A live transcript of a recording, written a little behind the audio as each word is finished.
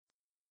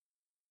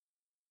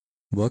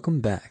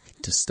Welcome back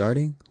to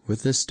Starting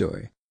with a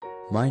Story.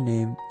 My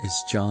name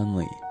is John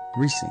Lee,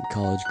 recent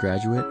college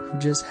graduate who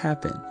just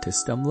happened to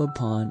stumble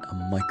upon a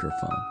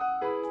microphone.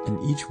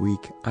 And each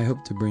week, I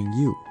hope to bring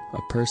you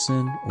a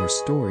person or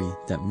story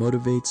that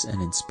motivates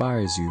and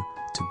inspires you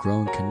to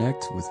grow and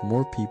connect with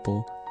more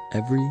people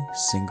every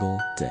single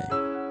day.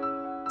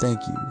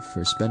 Thank you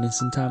for spending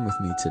some time with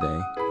me today.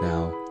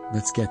 Now,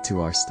 let's get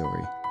to our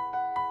story.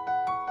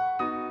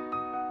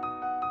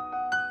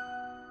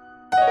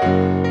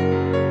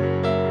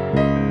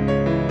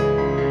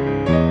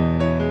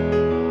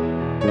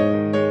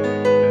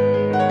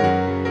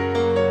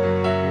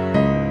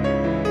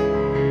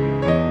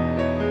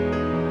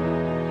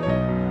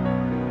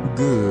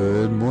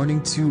 Good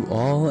morning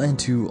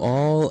to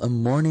all, a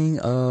morning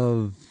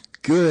of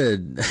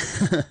good.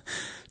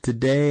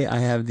 Today I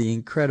have the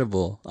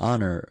incredible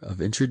honor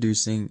of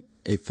introducing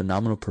a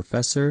phenomenal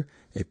professor,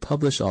 a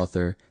published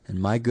author, and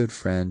my good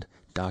friend,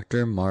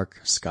 Dr.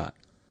 Mark Scott.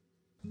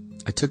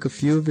 I took a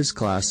few of his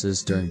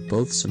classes during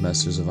both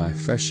semesters of my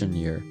freshman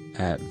year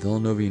at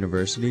Villanova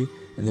University,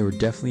 and they were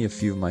definitely a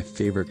few of my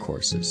favorite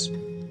courses.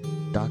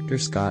 Dr.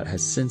 Scott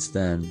has since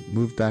then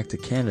moved back to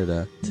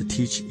Canada to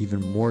teach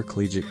even more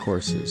collegiate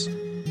courses,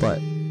 but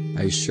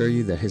I assure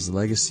you that his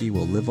legacy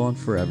will live on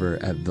forever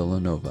at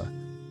Villanova.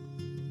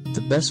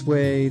 The best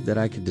way that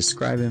I could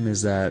describe him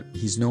is that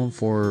he's known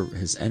for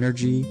his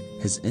energy,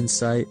 his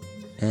insight,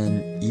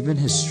 and even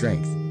his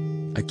strength.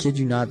 I kid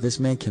you not, this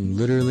man can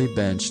literally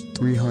bench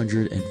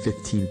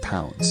 315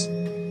 pounds.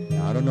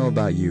 Now, I don't know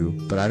about you,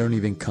 but I don't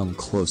even come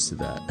close to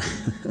that.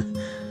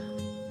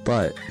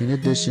 But in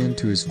addition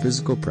to his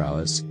physical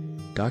prowess,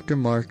 Dr.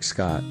 Mark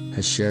Scott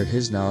has shared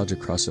his knowledge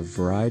across a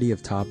variety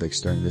of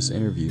topics during this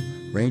interview,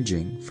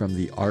 ranging from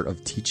the art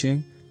of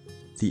teaching,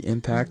 the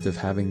impact of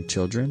having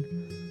children,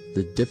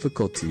 the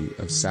difficulty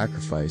of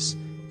sacrifice,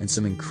 and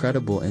some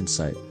incredible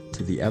insight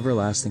to the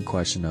everlasting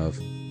question of,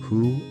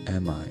 who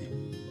am I?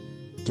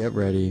 Get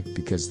ready,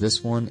 because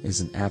this one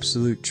is an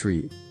absolute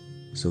treat.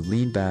 So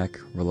lean back,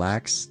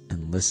 relax,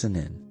 and listen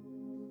in.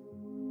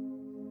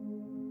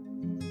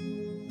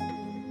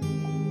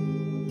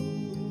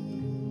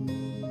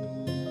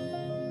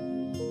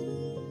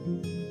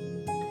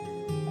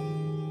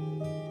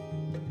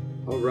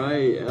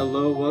 Alright,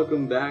 hello,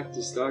 welcome back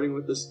to Starting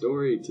with a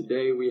Story.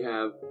 Today we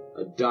have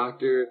a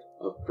doctor,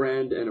 a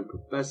friend, and a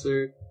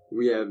professor.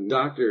 We have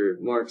Dr.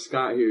 Mark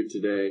Scott here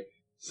today.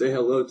 Say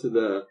hello to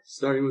the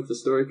Starting with the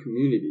Story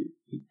community.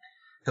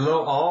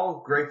 Hello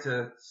all, great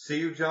to see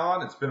you,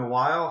 John. It's been a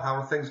while. How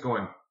are things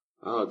going?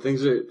 Oh,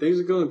 things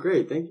are going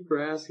great. Thank you for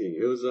asking.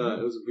 It was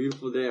a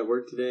beautiful day at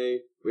work today.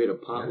 We had a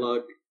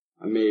potluck.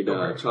 I made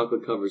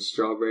chocolate covered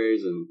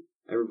strawberries, and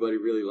everybody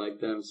really liked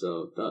them,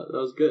 so that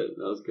was good.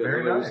 That was good.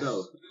 Very How about nice.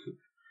 yourself?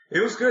 It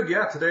was good,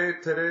 yeah.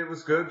 Today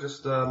was good.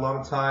 Just a lot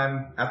of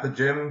time at the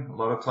gym, a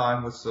lot of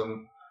time with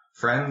some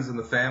friends and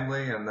the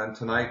family, and then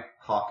tonight,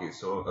 hockey.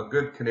 So a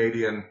good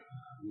Canadian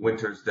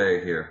winter's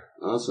day here.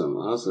 Awesome.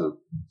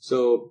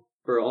 So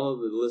for all of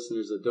the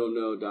listeners that don't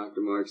know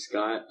Dr. Mark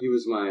Scott, he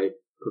was my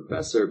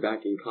professor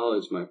back in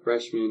college, my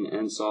freshman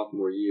and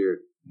sophomore year.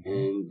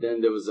 And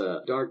then there was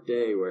a dark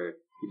day where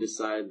he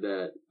decided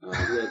that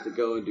he had to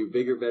go and do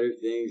bigger, better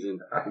things and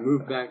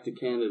move back to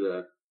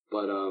Canada.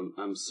 But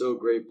I'm so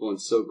grateful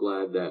and so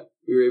glad that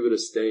we were able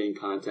to stay in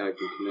contact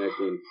and connect.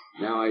 And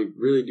now I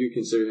really do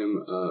consider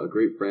him a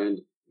great friend.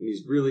 And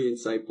he's really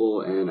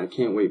insightful, and I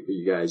can't wait for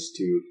you guys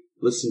to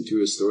listen to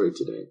his story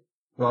today.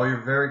 Well,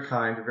 you're very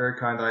kind.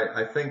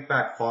 I think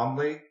back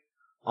fondly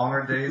on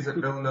our days at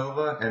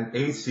Villanova and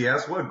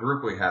ACS. What a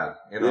group we had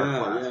in our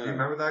class. Yeah. Do you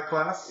remember that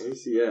class?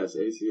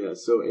 ACS.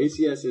 So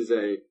ACS is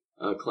a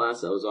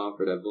class that was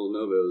offered at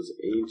Villanova. It was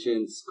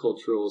Ancients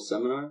Cultural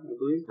Seminar, I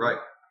believe. Right.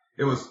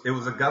 It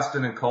was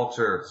Augustine and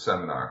Culture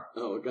Seminar.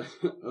 Oh, okay.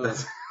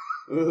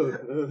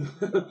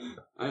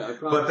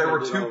 But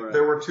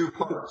there were two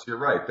parts. You're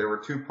right. There were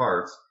two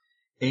parts,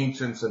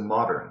 ancients and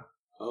modern.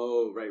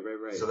 Oh, right.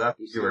 So that's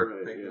what you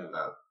were thinking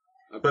about.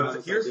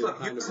 But here's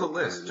the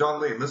list.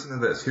 John Lee, listen to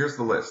this. Here's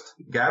the list.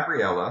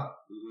 Gabriella,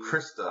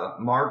 Krista,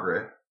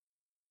 Margaret,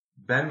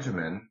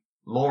 Benjamin,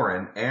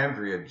 Lauren,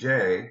 Andrea,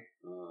 Jay,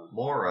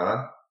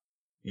 Laura,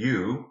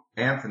 you,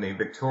 Anthony,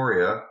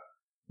 Victoria,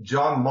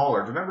 John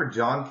Muller. Do you remember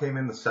John came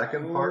in the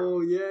second part?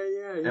 Oh,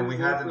 yeah. And we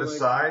had to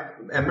decide.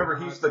 And remember,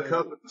 he's the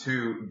cousin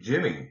to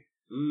Jimmy.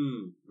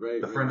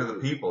 The friend of the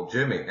people,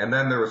 Jimmy. And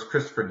then there was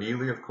Christopher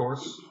Neely, of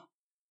course,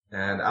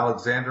 and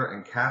Alexandra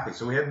and Kathy.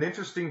 So we had an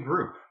interesting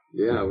group.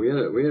 Yeah, we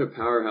had a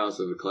powerhouse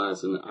of a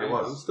class, and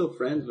I'm still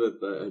friends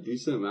with a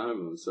decent amount of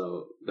them.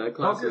 So that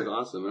class was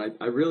awesome, and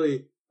I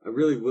really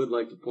would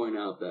like to point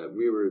out that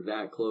we were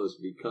that close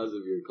because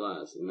of your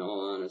class. In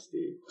all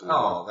honesty.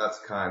 Oh, that's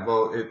kind.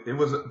 Well, it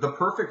was the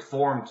perfect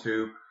forum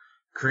to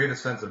create a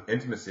sense of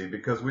intimacy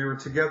because we were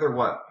together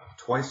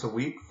twice a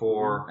week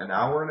for an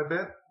hour and a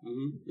bit.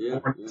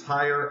 For an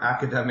entire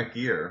academic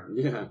year.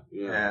 Yeah.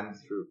 And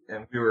true.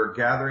 And we were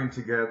gathering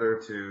together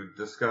to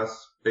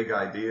discuss big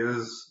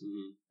ideas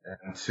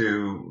and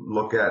to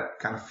look at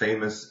kind of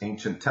famous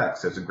ancient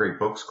texts as a great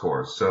books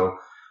course. So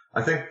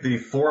I think the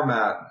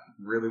format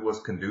really was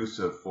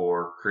conducive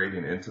for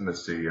creating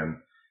intimacy,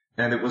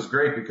 and it was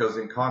great because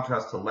in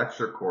contrast to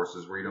lecture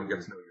courses where you don't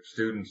get to know your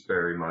students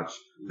very much,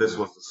 this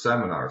was a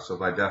seminar. So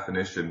by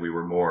definition, we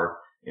were more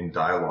in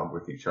dialogue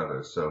with each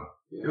other. So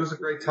it was a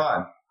great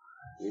time.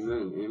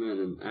 Amen,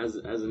 amen. And as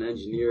an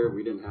engineer,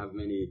 we didn't have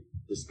many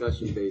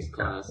discussion-based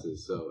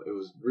classes, so it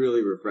was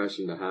really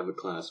refreshing to have a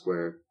class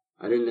where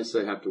I didn't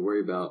necessarily have to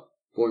worry about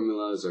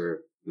formulas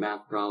or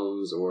math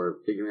problems or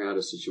figuring out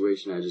a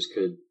situation. I just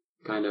could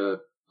kind of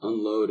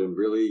unload and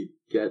really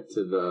get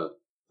to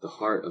the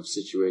heart of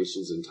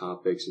situations and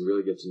topics and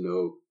really get to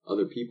know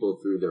other people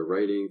through their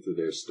writing, through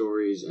their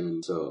stories.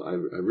 And so I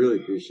really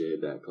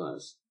appreciated that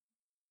class.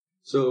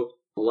 So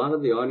a lot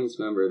of the audience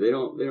member, they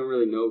don't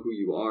really know who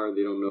you are.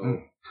 They don't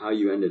know how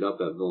you ended up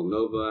at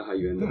Villanova, how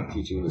you ended up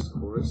teaching this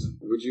course.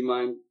 Would you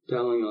mind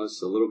telling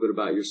us a little bit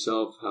about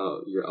yourself,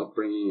 how your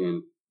upbringing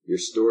and your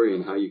story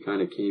and how you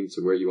kind of came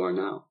to where you are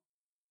now?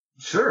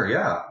 Sure,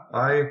 yeah.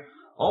 I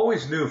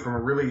always knew from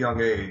a really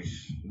young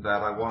age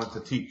that I wanted to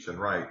teach and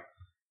write.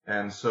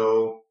 And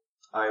so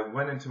I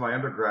went into my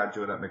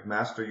undergraduate at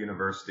McMaster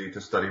University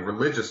to study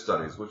religious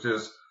studies, which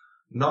is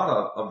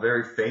not a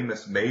very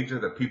famous major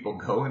that people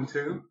go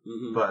into,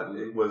 but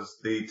it was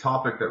the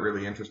topic that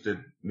really interested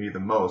me the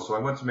most. So I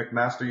went to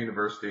McMaster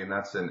University, and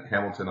that's in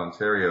Hamilton,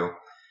 Ontario,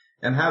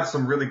 and had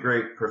some really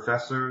great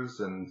professors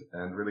and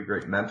really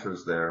great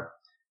mentors there.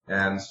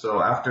 And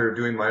so after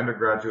doing my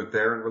undergraduate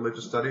there in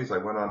religious studies, I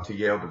went on to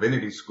Yale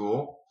Divinity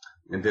School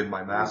and did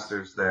my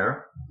master's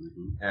there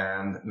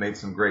and made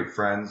some great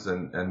friends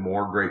and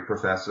more great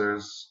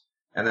professors.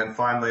 And then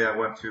finally I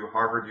went to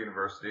Harvard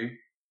University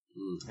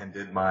and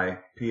did my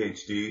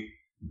PhD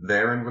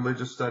there in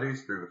religious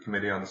studies through the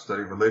Committee on the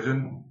Study of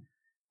Religion.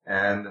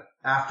 And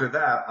after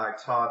that, I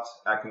taught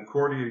at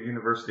Concordia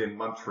University in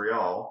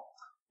Montreal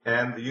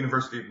and the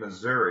University of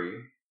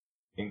Missouri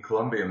in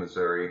Columbia,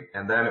 Missouri.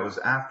 And then it was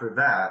after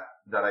that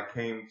that I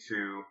came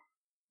to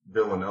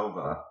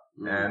Villanova.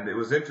 And it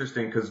was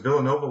interesting because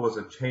Villanova was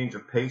a change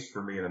of pace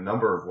for me in a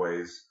number of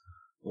ways.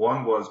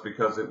 One was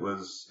because it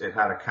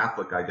had a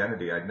Catholic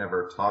identity. I'd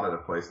never taught at a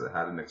place that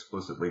had an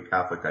explicitly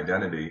Catholic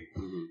identity.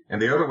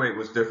 And the other way it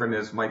was different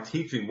is my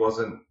teaching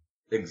wasn't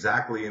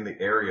exactly in the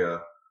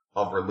area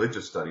of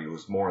religious study. It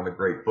was more in the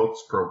Great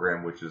Books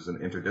program, which is an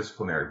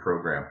interdisciplinary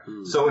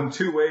program. So in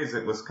two ways,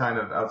 it was kind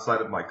of outside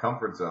of my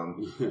comfort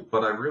zone,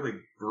 but I really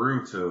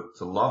grew to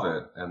love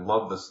it and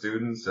love the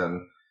students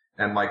and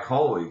my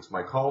colleagues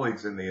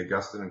in the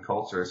Augustine and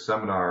Culture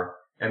seminar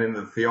and in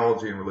the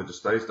Theology and Religious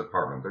Studies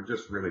department. They're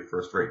just really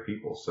first-rate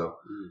people. So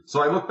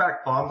I look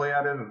back fondly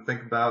at it and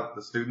think about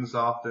the students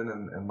often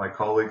and my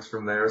colleagues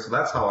from there. So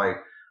that's how I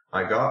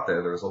got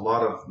there. There was a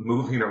lot of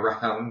moving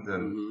around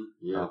and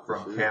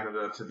from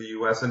Canada to the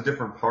U.S. and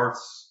different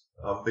parts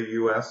of the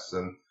U.S.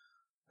 And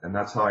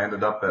that's how I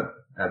ended up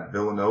at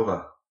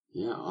Villanova.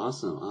 Yeah,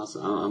 awesome.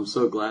 I'm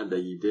so glad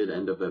that you did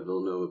end up at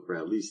Villanova for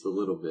at least a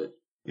little bit.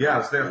 Yeah, I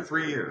was there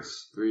 3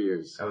 years. 3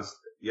 years. I was,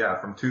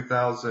 from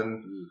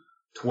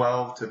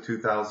 2012 to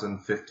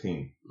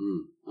 2015.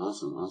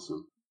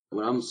 Awesome.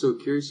 What I'm so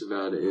curious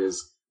about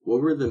is,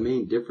 what were the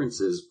main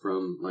differences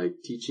from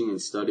like teaching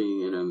and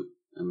studying in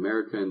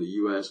America and the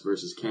U.S.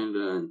 versus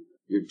Canada, and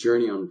your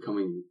journey on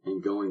coming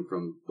and going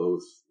from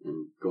both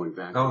and going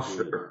back? Oh,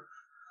 sure.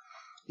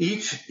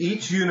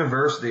 Each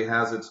university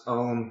has its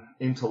own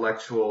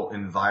intellectual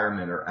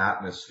environment or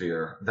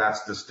atmosphere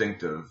that's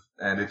distinctive,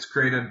 and it's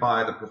created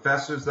by the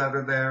professors that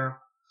are there,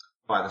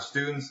 by the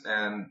students,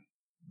 and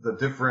the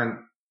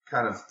different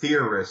kind of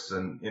theorists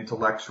and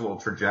intellectual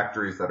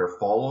trajectories that are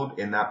followed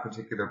in that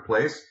particular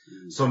place.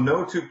 So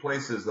no two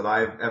places that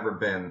I've ever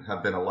been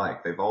have been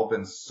alike. They've all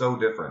been so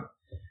different.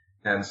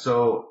 And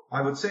so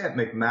I would say at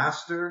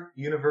McMaster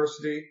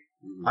University,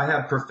 I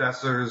had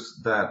professors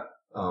that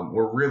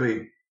were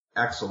really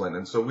excellent.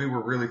 And so we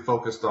were really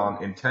focused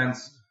on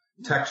intense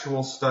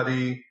textual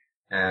study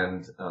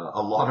and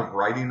a lot of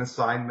writing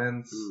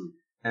assignments.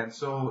 And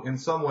so in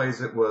some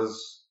ways it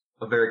was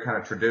a very kind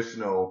of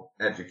traditional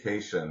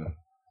education,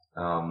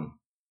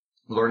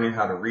 learning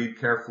how to read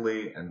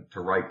carefully and to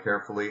write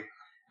carefully.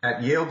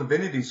 At Yale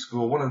Divinity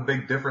School, one of the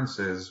big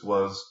differences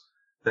was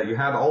that you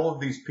had all of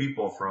these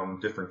people from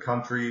different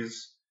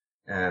countries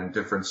and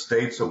different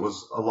states. So it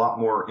was a lot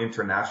more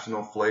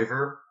international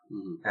flavor.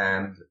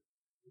 And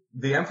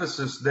the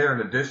emphasis there,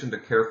 in addition to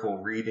careful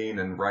reading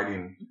and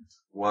writing,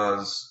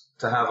 was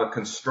to have a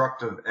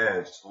constructive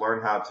edge, to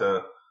learn how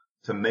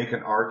to make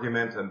an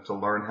argument and to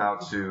learn how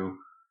to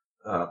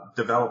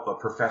develop a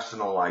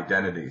professional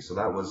identity. So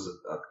that was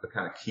a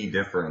kind of key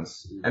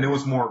difference. And it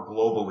was more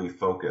globally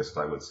focused,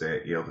 I would say,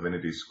 at Yale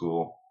Divinity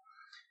School.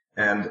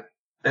 And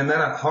then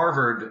at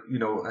Harvard,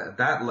 at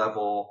that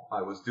level,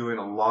 I was doing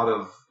a lot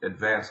of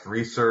advanced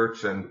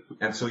research.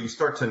 And so you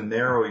start to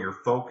narrow your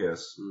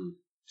focus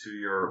to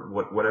your,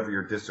 whatever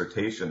your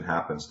dissertation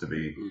happens to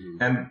be.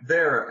 And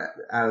there,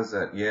 as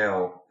at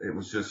Yale, it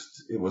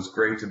was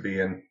great to be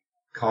in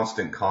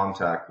constant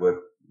contact with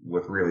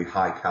really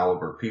high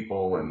caliber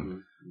people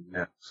and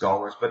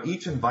scholars. But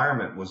each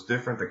environment was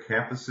different. The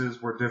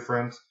campuses were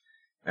different.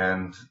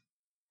 And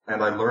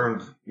I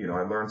learned,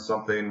 I learned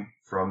something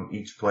from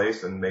each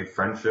place and made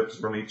friendships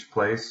from each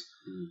place.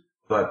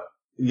 But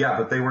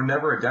they were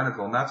never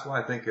identical. And that's why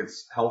I think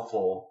it's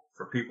helpful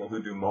for people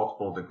who do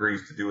multiple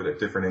degrees to do it at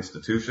different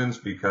institutions,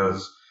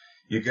 because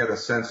you get a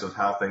sense of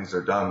how things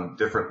are done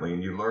differently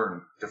and you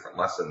learn different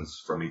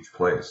lessons from each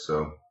place.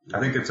 So I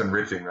think it's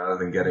enriching rather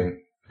than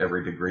getting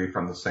every degree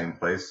from the same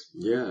place.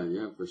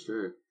 Yeah, for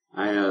sure.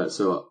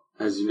 So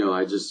as you know,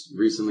 I just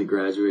recently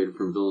graduated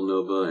from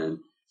Villanova and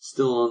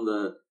still on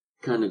the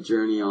kind of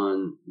journey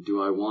on,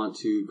 do I want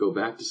to go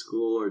back to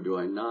school or do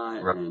I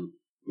not? Right. And,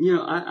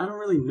 I don't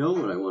really know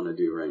what I want to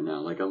do right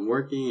now. Like, I'm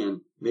working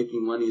and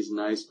making money is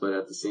nice, but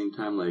at the same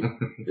time, like,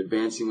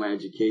 advancing my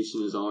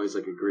education is always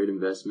like a great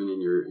investment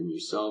in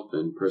yourself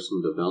and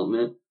personal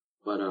development.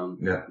 But,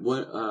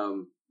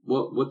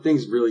 what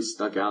things really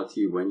stuck out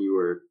to you when you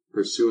were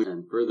pursuing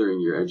and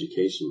furthering your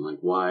education? Like,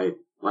 why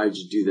did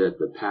you do that?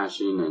 The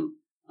passion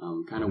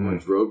and, kind of what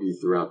drove you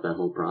throughout that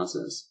whole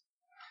process?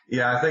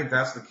 Yeah, I think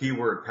that's the key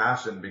word,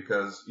 passion,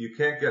 because you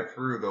can't get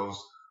through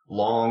those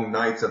long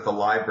nights at the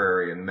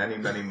library and many,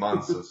 many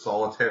months of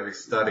solitary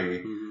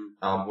study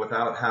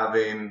without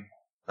having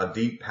a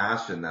deep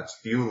passion that's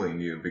fueling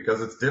you,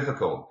 because it's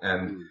difficult.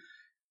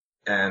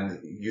 And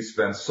you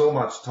spend so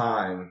much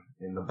time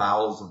in the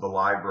bowels of the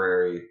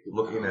library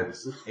looking at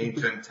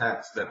ancient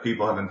texts that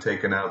people haven't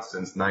taken out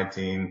since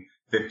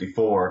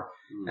 1954.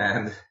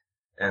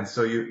 And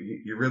so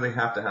you really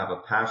have to have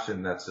a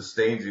passion that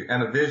sustains you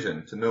and a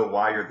vision to know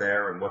why you're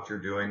there and what you're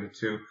doing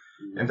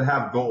and to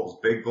have goals,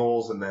 big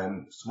goals, and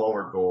then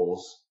smaller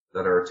goals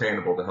that are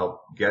attainable to help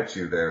get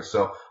you there.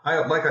 So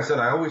like I said,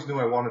 I always knew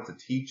I wanted to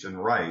teach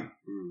and write.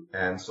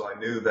 And so I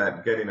knew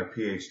that getting a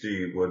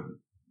PhD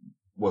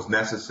was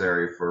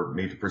necessary for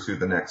me to pursue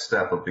the next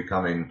step of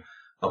becoming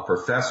a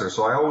professor.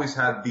 So I always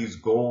had these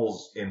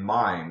goals in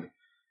mind.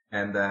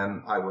 And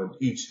then I would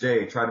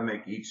try to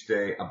make each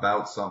day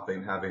about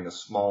something, having a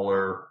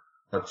smaller,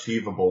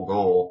 achievable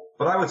goal.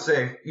 But I would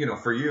say,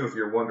 for you, if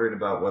you're wondering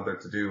about whether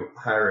to do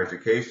higher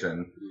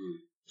education,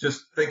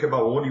 just think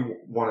about what do you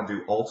want to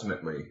do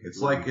ultimately. It's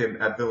like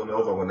at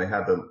Villanova when they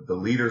had the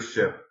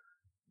leadership.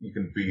 You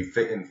can be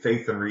in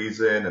Faith and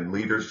Reason and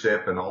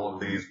leadership and all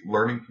of these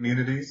learning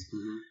communities.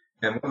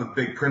 And one of the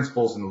big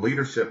principles in the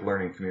leadership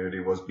learning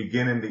community was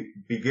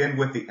begin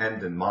with the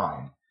end in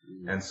mind.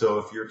 And so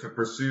if you're to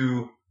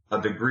pursue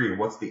a degree,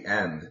 what's the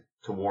end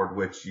toward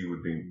which you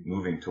would be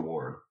moving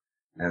toward?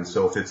 And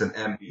so if it's an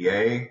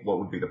MBA, what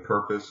would be the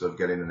purpose of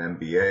getting an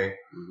MBA?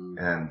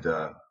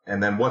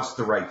 And then what's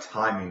the right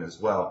timing as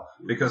well?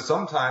 Because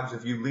sometimes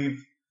if you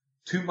leave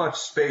too much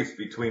space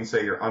between,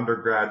 say, your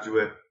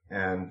undergraduate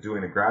and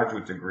doing a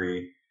graduate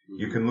degree,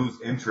 you can lose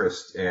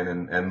interest in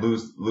and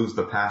lose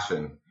the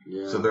passion.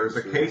 Yeah, so there's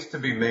a case to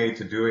be made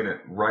to doing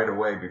it right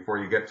away before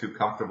you get too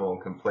comfortable and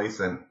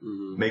complacent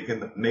making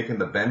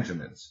the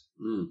Benjamins.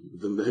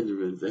 The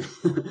Benjamins.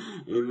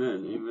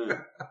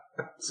 Amen.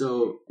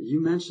 So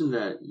you mentioned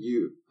that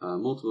you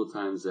multiple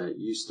times that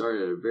you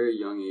started at a very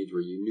young age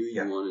where you knew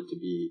you wanted to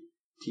be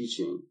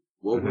teaching.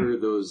 What were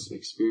those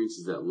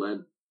experiences that led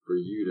for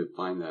you to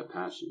find that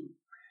passion?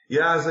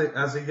 Yeah,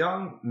 as a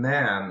young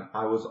man,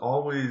 I was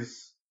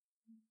always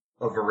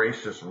a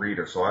voracious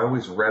reader, so I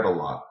always read a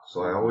lot.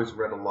 So I always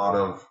read a lot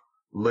of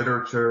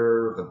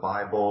literature, the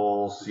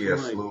Bible,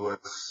 C.S.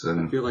 Lewis,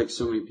 and I feel like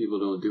so many people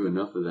don't do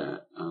enough of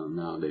that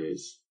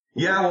nowadays.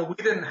 Yeah, well,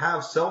 we didn't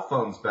have cell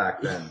phones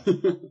back then,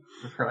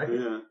 right?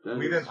 Yeah,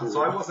 we didn't. True.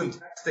 So I wasn't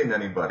texting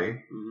anybody.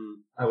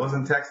 I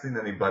wasn't texting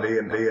anybody,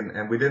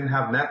 and we didn't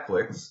have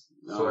Netflix,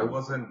 so I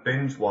wasn't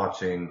binge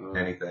watching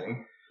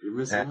anything. You're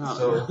missing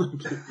out.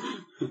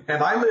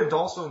 And I lived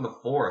also in the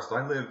forest.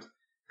 I lived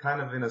kind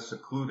of in a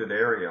secluded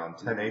area on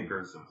 10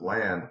 acres of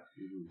land.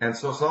 And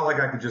so it's not like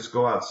I could just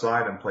go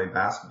outside and play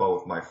basketball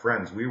with my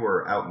friends. We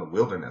were out in the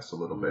wilderness a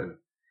little bit.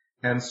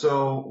 And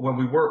so when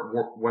we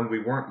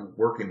weren't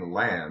working the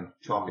land,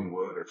 chopping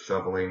wood or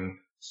shoveling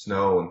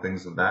snow and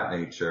things of that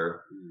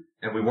nature,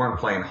 and we weren't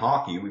playing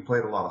hockey, we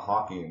played a lot of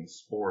hockey and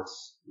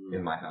sports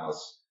in my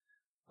house.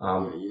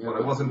 When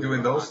I wasn't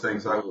doing those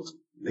things, I was,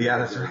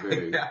 that's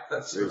right. Yeah,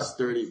 that's right.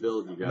 Sturdy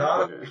build you got.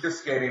 Not a figure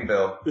skating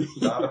build.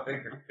 Not a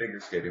figure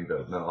skating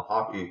build. No,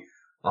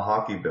 a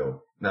hockey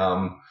build.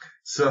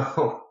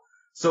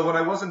 So when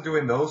I wasn't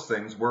doing those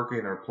things,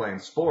 working or playing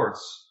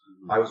sports,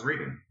 I was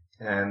reading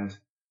and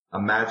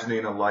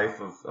imagining a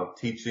life of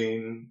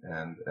teaching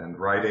and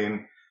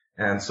writing.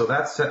 And so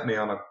that set me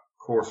on a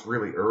course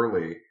really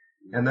early.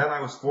 And then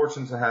I was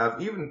fortunate to have,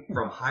 even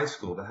from high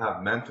school, to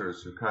have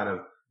mentors who kind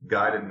of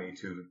guided me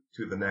to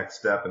the next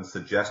step and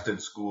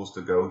suggested schools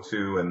to go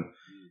to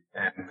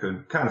and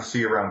could kind of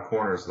see around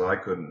corners that I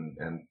couldn't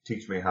and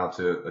teach me how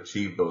to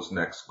achieve those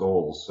next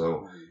goals.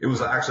 So it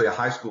was actually a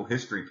high school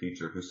history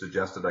teacher who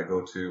suggested I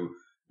go to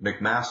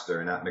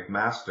McMaster, and at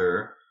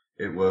McMaster,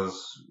 it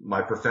was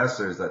my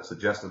professors that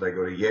suggested I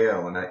go to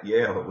Yale, and at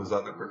Yale it was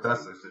other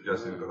professors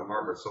suggesting I go to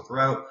Harvard. So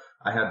throughout,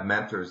 I had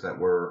mentors that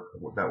were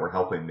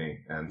helping me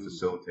and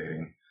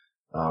facilitating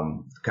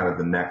kind of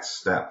the next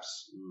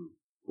steps.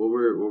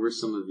 what were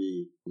some of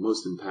the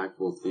most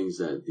impactful things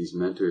that these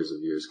mentors of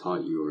yours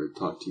taught you or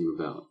talked to you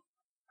about?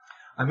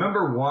 I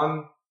remember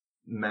one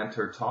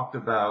mentor talked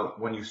about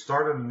when you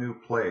start at a new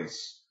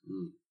place,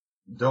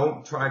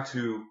 don't try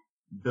to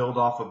build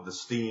off of the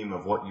steam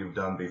of what you've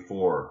done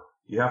before.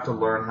 You have to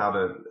learn how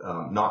to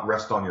not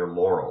rest on your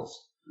laurels.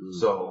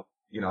 So,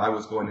 I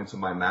was going into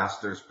my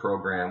master's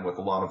program with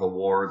a lot of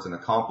awards and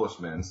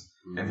accomplishments,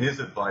 and his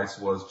advice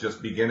was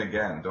just begin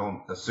again.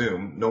 Don't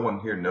assume. No one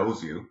here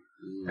knows you,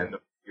 and no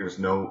one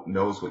here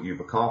knows what you've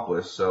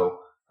accomplished. So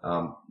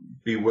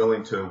be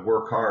willing to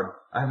work hard.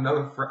 I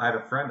had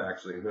a friend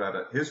actually who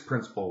his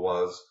principle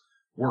was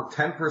work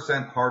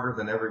 10% harder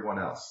than everyone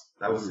else.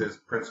 That was his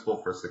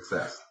principle for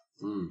success.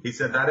 He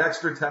said that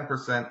extra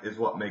 10% is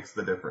what makes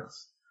the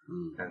difference.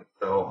 And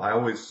so I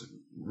always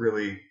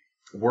really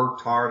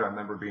worked hard. I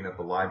remember being at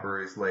the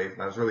libraries late,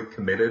 and I was really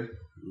committed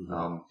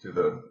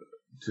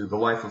to the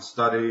life of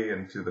study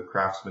and to the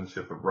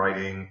craftsmanship of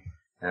writing.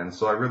 And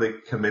so I really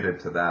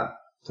committed to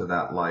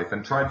that life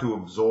and tried to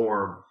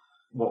absorb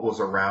what was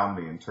around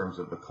me in terms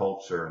of the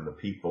culture and the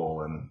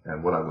people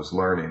and what I was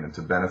learning, and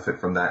to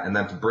benefit from that, and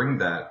then to bring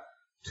that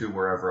to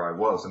wherever I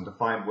was and to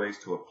find ways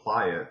to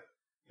apply it,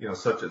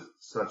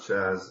 such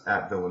as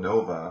at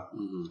Villanova,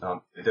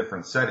 a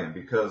different setting.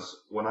 Because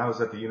when I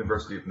was at the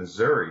University of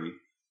Missouri,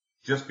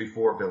 just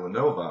before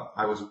Villanova,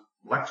 I was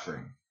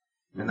lecturing.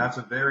 And that's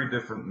a very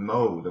different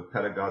mode of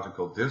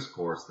pedagogical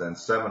discourse than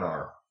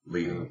seminar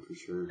leading. Yeah, for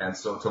sure. And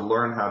so to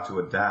learn how to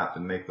adapt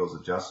and make those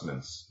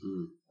adjustments,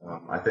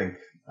 I think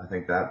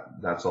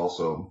that's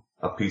also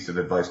a piece of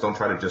advice. Don't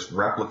try to just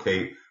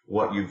replicate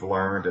what you've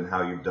learned and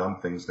how you've done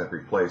things in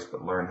every place,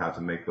 but learn how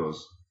to make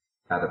those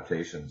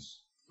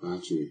adaptations.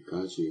 Got you.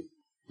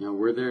 Now,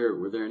 were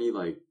there any,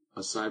 like,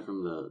 aside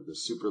from the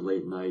super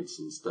late nights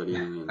and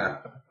studying in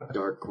the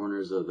dark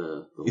corners of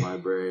the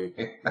library,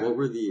 what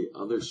were the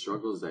other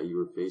struggles that you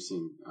were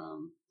facing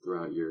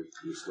throughout your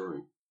story?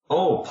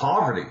 Oh,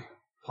 poverty.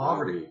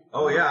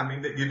 Oh yeah, I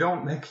mean,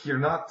 you're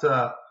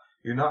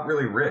not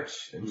really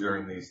rich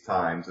during these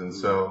times, and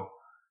so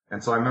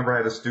I remember I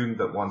had a student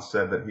that once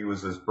said that he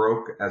was as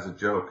broke as a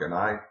joke, and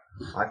I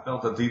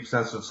felt a deep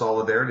sense of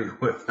solidarity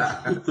with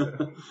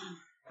that.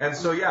 And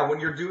so, yeah,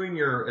 when you're doing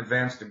your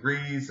advanced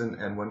degrees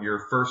and when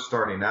you're first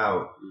starting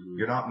out,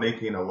 you're not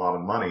making a lot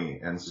of money.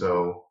 And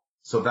so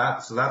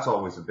that's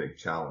always a big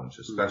challenge,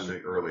 especially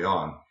early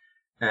on.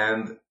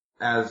 And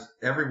as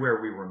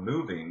everywhere we were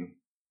moving,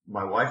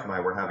 my wife and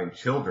I were having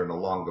children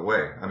along the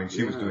way. I mean,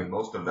 she was doing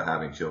most of the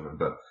having children,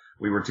 but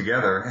we were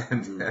together.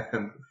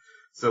 And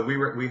so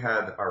we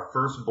had our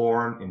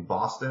firstborn in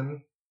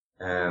Boston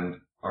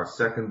and our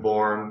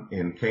secondborn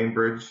in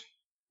Cambridge,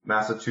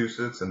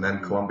 Massachusetts, and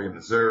then Columbia,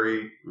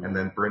 Missouri, and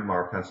then Bryn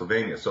Mawr,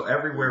 Pennsylvania. So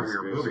everywhere we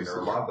were moving, or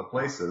a lot of the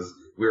places,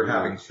 we were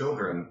having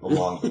children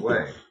along the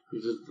way.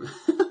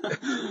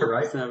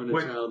 Right? Just having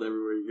a child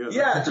everywhere you go.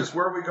 Yeah, just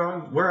where are we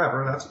going?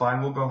 Wherever, that's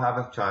fine. We'll go have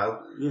a child.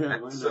 Yeah,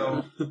 and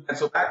so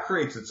that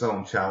creates its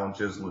own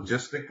challenges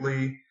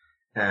logistically.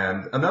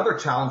 And another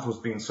challenge was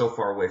being so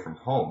far away from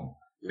home,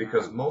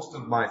 because most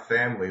of my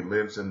family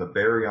lives in the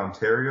Barrie,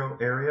 Ontario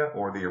area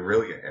or the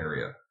Orillia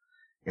area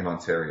in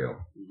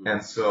Ontario.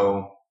 And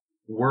so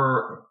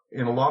we're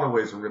in a lot of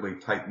ways a really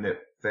tight-knit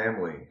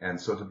family. And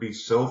so to be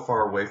so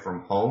far away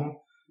from home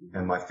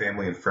and my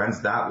family and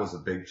friends, that was a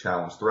big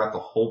challenge throughout the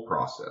whole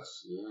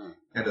process. Yeah.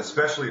 And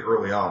especially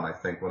early on, I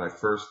think when I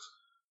first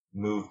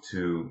moved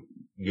to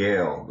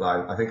Yale,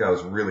 I think I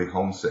was really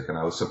homesick, and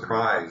I was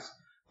surprised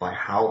by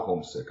how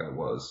homesick I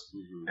was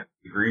and the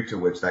degree to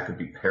which that could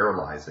be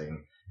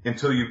paralyzing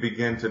until you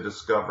begin to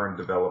discover and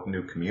develop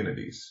new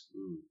communities.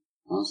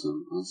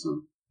 Awesome.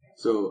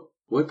 So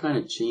what kind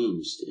of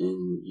changed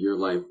in your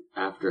life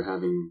after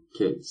having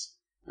kids?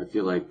 I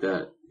feel like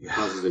that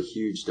causes a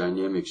huge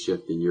dynamic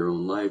shift in your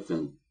own life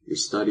and your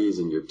studies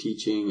and your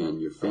teaching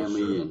and your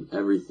family and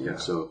everything. Yeah.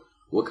 So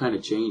what kind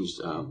of changed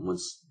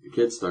once the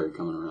kids started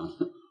coming around?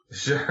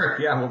 Sure.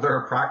 Yeah. Well, there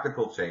are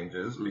practical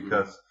changes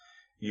because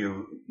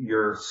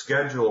your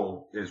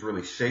schedule is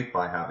really shaped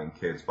by having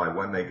kids, by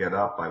when they get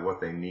up, by what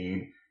they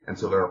need. And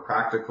so there are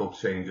practical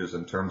changes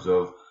in terms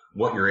of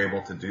what you're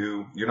able to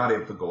do. You're not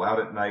able to go out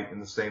at night in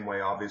the same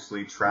way,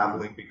 obviously.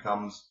 Traveling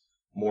becomes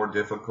more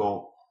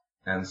difficult.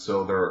 And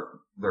so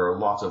there are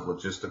lots of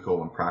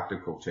logistical and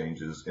practical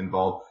changes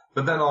involved,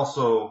 but then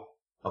also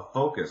a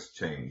focus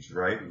change,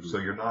 right? So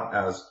you're not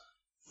as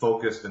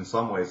focused in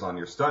some ways on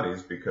your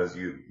studies because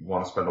you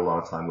want to spend a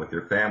lot of time with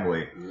your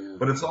family,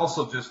 but it's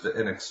also just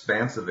an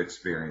expansive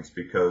experience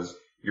because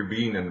you're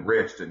being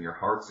enriched and your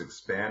heart's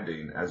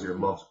expanding as your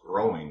love's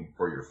growing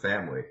for your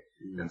family.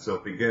 And so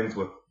it begins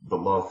with the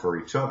love for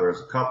each other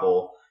as a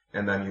couple,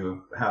 and then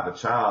you have a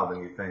child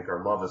and you think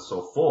our love is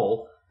so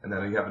full, and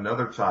then you have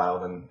another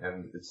child, and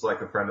it's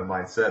like a friend of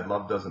mine said,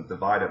 love doesn't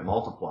divide, it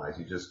multiplies.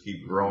 You just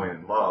keep growing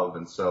in love.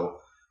 And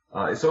so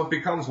it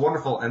becomes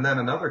wonderful. And then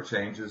another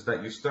change is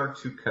that you start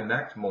to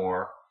connect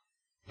more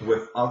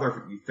with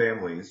other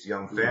families,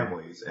 young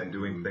families, and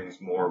doing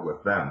things more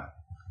with them.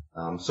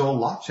 So a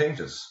lot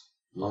changes.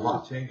 A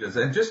lot changes.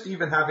 And just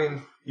even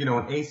having, an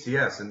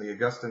ACS in the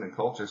Augustine and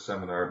Culture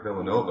Seminar at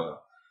Villanova,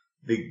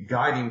 the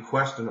guiding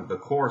question of the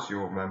course,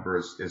 you'll remember,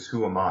 is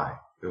who am I?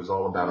 It was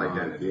all about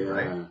identity,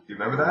 right? Do you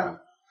remember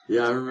that?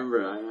 Yeah, I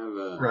remember. I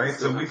have right.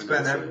 So we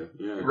spent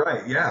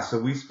right. Yeah. So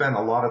we spent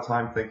a lot of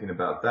time thinking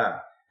about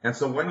that. And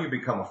so when you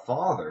become a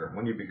father,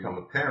 when you become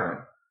a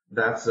parent,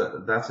 that's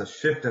a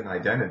shift in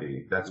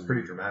identity. That's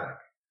pretty dramatic.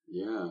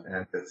 Yeah.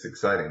 And it's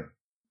exciting,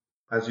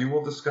 as you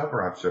will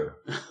discover, I'm sure.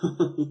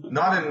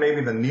 Not in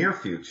maybe the near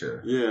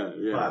future. Yeah.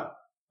 But,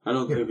 I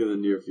don't think in the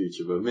near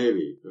future, but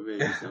maybe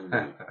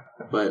someday.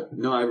 But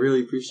no, I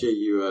really appreciate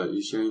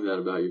you sharing that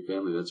about your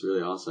family. That's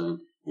really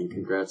awesome. And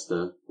congrats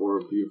to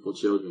 4 beautiful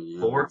children.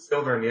 4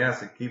 children,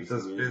 yes. It keeps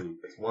us busy.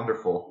 It's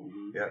wonderful.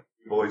 Mm-hmm. Yeah,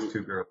 2 boys,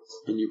 2 girls.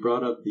 And you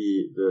brought up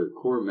the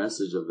core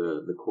message of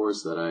the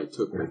course that I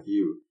took with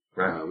you,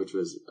 right. Which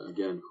was,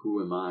 again,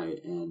 who am I?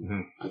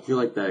 And I feel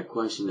like that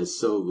question is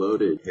so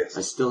loaded. Yes.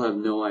 I still have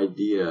no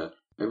idea.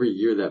 Every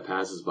year that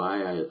passes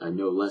by, I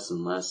know less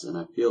and less. And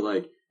I feel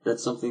like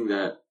that's something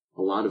that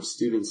a lot of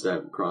students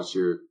that cross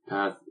your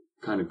path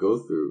kind of go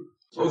through.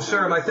 Oh,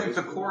 sure. And I think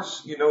the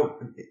course,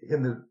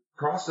 in the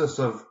process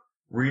of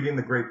reading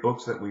the great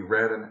books that we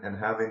read and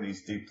having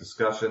these deep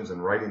discussions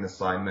and writing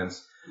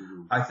assignments,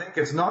 I think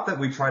it's not that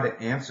we try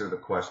to answer the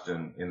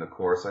question in the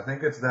course. I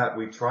think it's that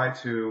we try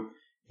to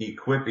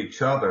equip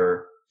each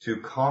other to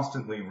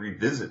constantly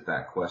revisit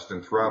that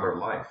question throughout our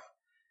life.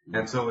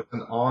 And so it's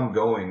an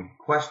ongoing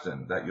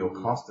question that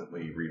you'll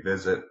constantly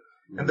revisit.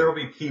 And there will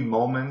be key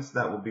moments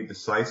that will be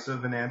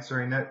decisive in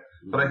answering it.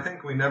 But I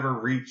think we never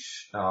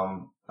reach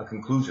a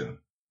conclusion.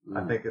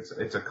 I think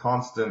it's a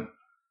constant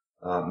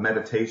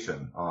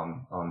meditation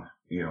on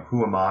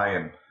who am I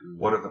and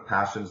what are the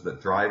passions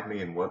that drive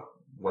me and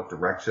what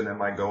direction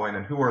am I going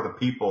and who are the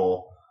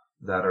people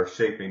that are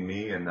shaping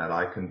me and that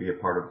I can be a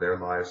part of their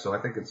lives. So I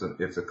think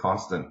it's a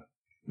constant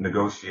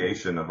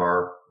negotiation of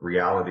our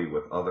reality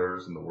with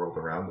others and the world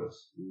around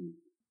us.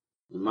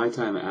 In my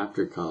time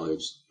after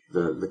college,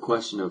 the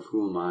question of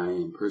who am I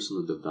and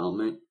personal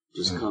development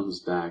just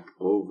comes back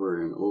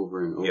over and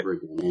over and over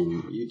again.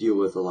 And you deal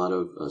with a lot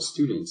of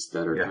students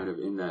that are kind of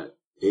in that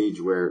age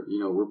where,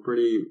 we're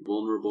pretty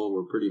vulnerable,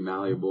 we're pretty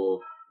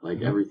malleable,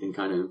 like everything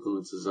kind of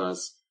influences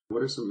us.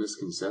 What are some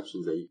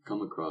misconceptions that you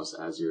come across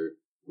as you're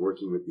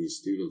working with these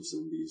students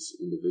and these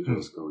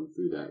individuals going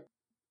through that?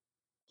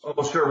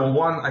 Oh, sure.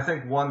 Well, I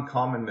think one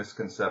common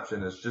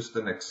misconception is just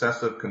an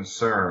excessive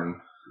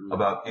concern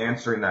about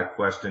answering that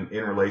question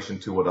in relation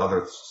to what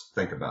others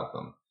think about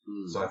them.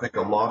 So I think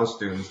a lot of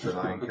students that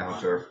I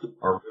encounter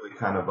are really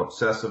kind of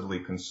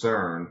obsessively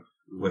concerned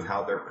with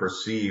how they're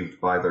perceived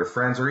by their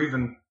friends or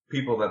even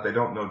people that they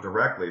don't know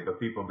directly, but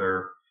people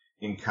they're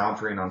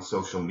encountering on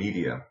social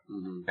media.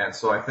 And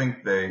so I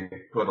think they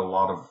put a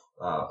lot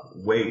of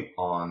weight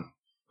on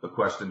the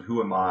question,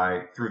 who am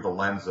I, through the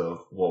lens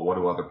of, well, what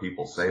do other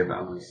people say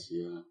about me?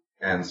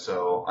 And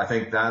so I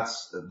think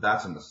that's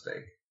a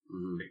mistake.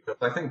 Because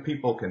I think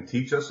people can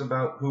teach us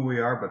about who we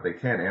are, but they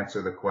can't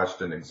answer the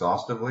question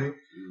exhaustively.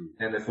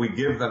 And if we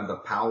give them the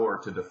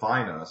power to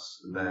define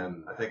us,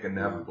 then I think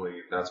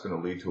inevitably that's going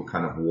to lead to a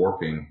kind of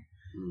warping.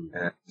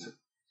 And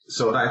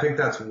so I think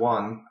that's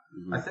one.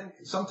 I think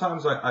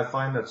sometimes I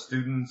find that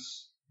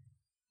students,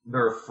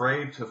 they're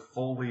afraid to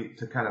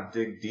kind of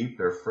dig deep.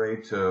 They're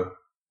afraid to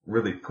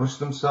really push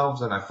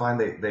themselves. And I find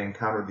they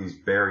encounter these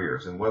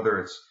barriers, and whether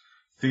it's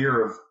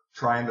fear of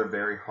trying their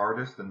very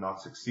hardest and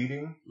not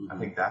succeeding, I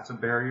think that's a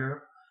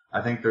barrier.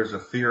 I think there's a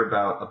fear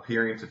about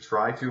appearing to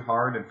try too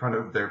hard in front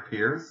of their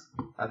peers.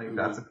 I think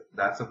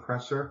that's a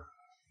pressure.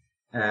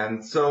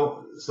 And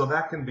so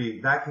that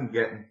can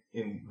get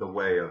in the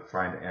way of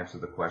trying to answer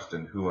the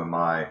question, who am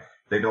I?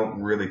 They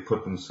don't really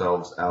put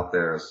themselves out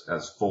there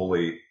as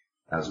fully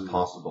as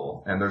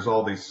possible. And there's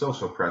all these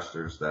social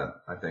pressures that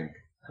I think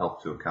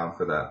help to account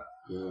for that.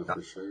 Yeah,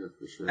 for sure.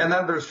 And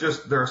then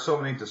there are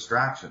so many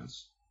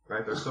distractions.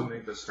 Right? There's so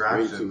many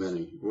distractions. Way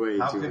too many.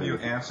 How can you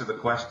answer the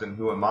question,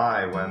 who am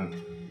I,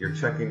 when you're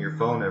checking your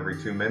phone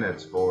every 2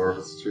 minutes for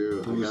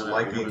who's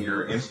liking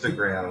your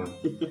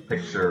Instagram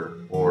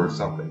picture or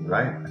something,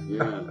 right?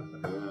 Yeah.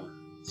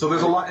 So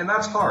there's a lot, and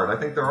that's hard. I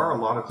think there are a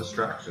lot of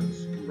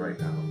distractions right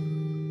now.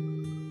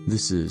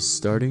 This is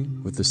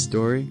Starting with a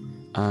Story.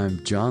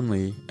 I'm John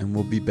Lee, and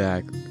we'll be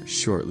back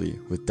shortly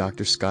with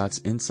Dr. Scott's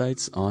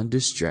insights on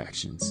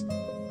distractions.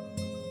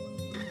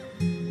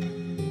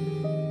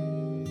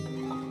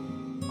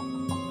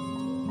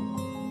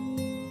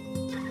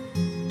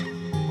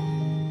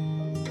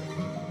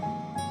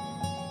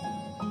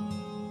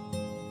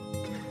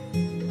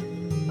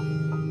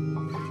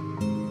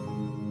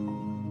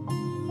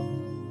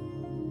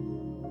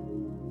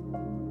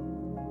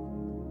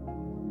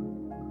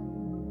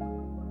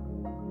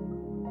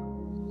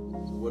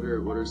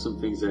 What are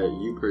some things that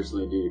you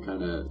personally do to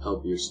kind of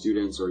help your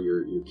students or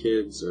your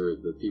kids or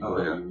the people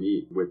that you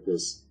meet with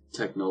this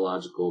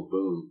technological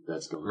boom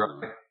that's going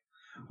on?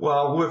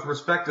 Well, with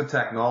respect to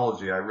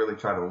technology, I really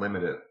try to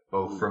limit it,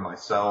 both for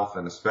myself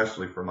and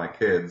especially for my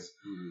kids,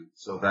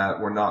 so that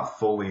we're not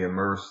fully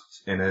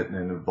immersed in it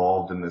and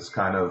involved in this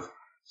kind of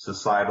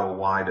societal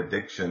wide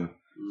addiction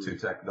to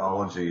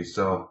technology.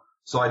 So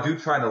I do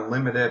try to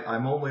limit it.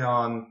 I'm only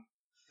on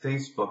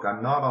Facebook.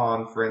 I'm not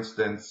on, for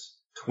instance,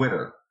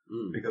 Twitter,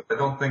 because I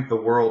don't think the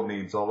world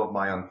needs all of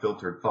my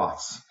unfiltered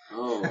thoughts.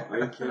 Oh, are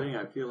you kidding?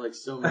 I feel like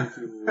so many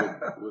people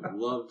would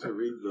love to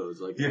read those.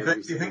 Like, do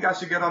you think I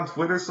should get on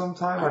Twitter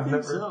sometime? I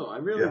think so. I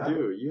really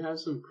do. You have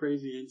some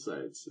crazy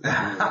insights.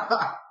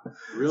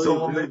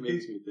 Really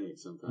makes me think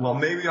sometimes. Well,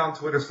 maybe on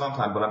Twitter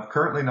sometime, but I'm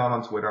currently not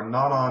on Twitter. I'm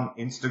not on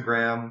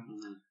Instagram.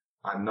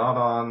 I'm not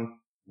on,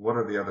 what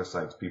are the other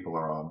sites people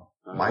are on?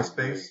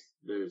 MySpace?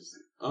 There's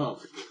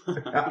that's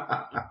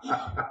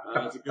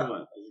a good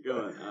one.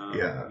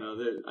 Yeah. No,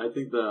 I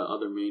think the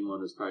other main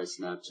one is probably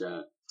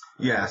Snapchat.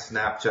 Yeah,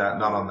 Snapchat,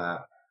 not on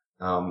that.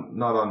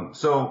 Not on,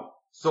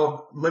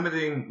 so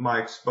limiting my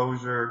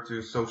exposure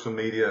to social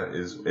media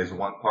is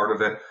one part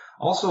of it.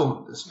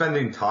 Also,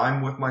 spending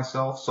time with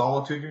myself,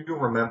 solitude. You do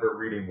remember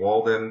reading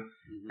Walden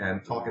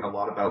and talking a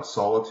lot about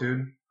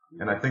solitude.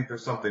 And I think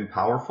there's something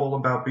powerful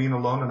about being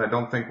alone, and I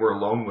don't think we're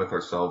alone with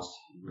ourselves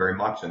very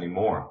much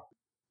anymore.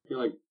 I feel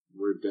like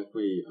we're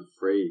definitely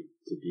afraid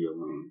to be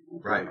alone.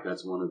 I feel like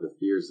that's one of the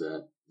fears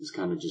that is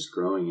kind of just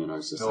growing in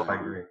our society. No, I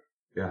agree.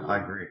 Yeah, I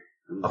agree.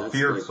 A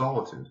fear of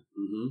solitude.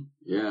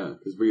 Yeah,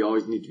 because we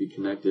always need to be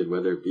connected,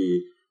 whether it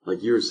be,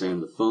 like you were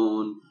saying, the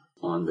phone,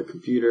 on the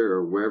computer,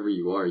 or wherever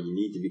you are, you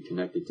need to be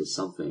connected to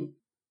something.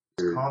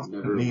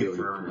 Constant need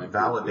for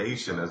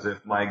validation, as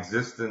if my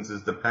existence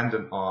is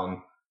dependent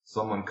on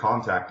someone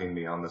contacting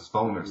me on this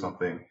phone or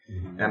something.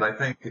 And I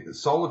think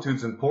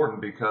solitude's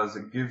important because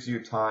it gives you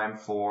time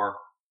for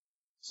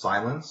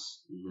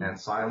silence, and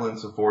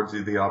silence affords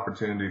you the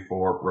opportunity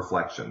for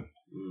reflection.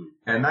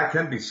 And that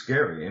can be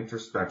scary.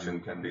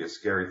 Introspection can be a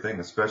scary thing,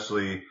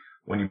 especially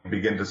when you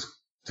begin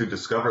to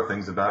discover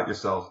things about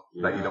yourself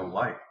that you don't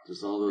like.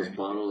 Just all those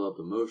bottled up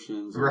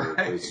emotions, or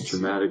those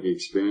traumatic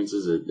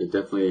experiences. It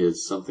definitely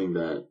is something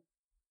that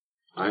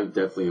I've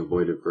definitely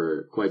avoided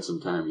for quite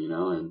some time,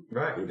 and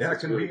it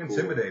can be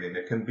intimidating.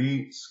 It can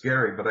be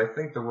scary, but I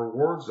think the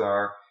rewards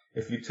are,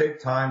 if you take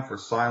time for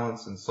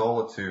silence and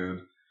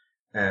solitude,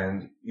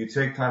 and you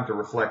take time to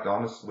reflect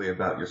honestly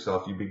about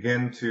yourself, you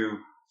begin to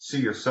see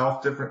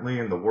yourself differently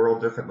and the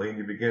world differently, and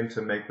you begin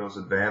to make those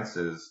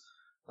advances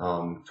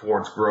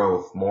towards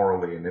growth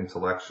morally and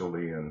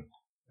intellectually and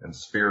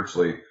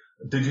spiritually.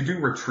 Did you do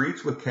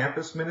retreats with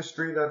campus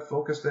ministry that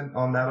focused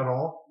on that at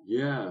all?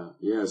 Yeah.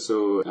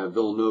 So at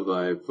Villanova,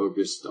 I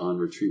focused on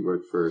retreat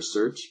work for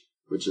Search,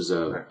 which is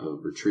a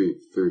retreat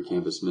through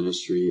campus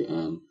ministry.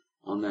 And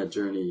on that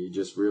journey, you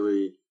just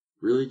really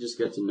just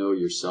get to know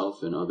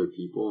yourself and other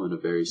people in a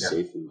very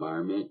safe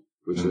environment,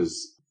 which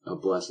was a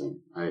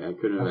blessing. I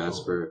couldn't have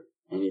asked for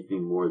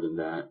anything more than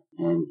that.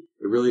 And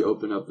it really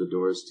opened up the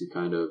doors to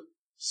kind of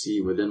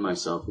see within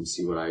myself and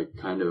see what I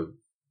kind of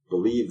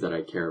believe that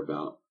I care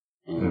about,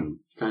 and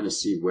kind of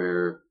see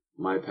where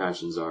my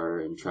passions are,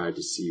 and try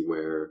to see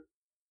where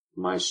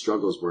my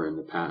struggles were in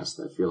the past.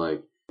 I feel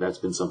like that's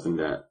been something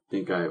that I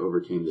think I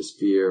overcame this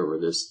fear or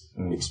this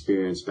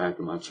experience back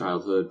in my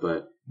childhood.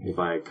 But if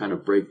I kind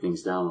of break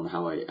things down on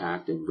how I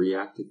act and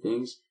react to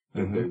things,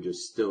 they're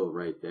just still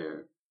right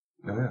there.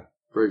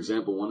 For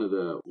example, one of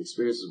the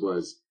experiences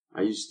was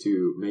I used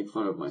to make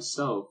fun of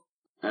myself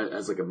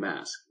as like a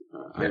mask.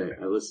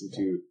 I listened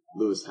to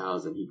Lewis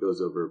Howes, and he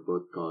goes over a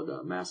book called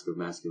Mask of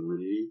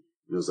Masculinity.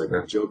 And it was like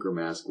a Joker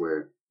mask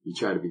where you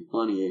try to be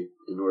funny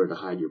in order to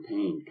hide your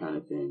pain, kind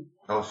of thing.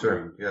 Oh,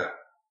 sure.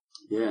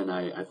 And, and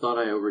I thought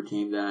I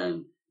overcame that,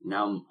 and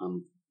now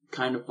I'm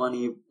kind of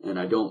funny, and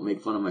I don't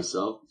make fun of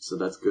myself, so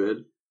that's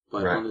good.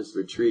 But on this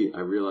retreat, I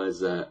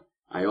realized that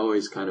I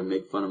always kind of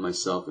make fun of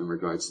myself in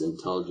regards to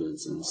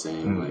intelligence, and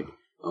saying like,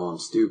 oh, I'm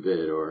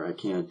stupid, or I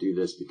can't do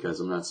this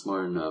because I'm not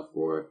smart enough,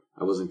 or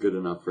I wasn't good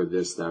enough for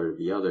this, that, or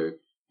the other.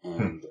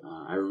 And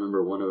I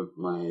remember one of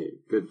my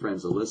good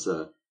friends,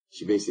 Alyssa,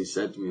 she basically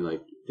said to me,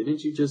 like,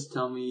 didn't you just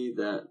tell me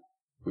that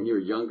when you were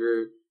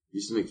younger, you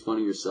used to make fun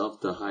of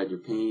yourself to hide your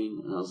pain?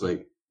 And I was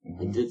like,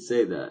 I did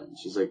say that. And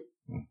she's like,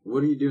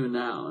 what are you doing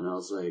now? And I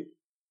was like,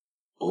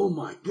 oh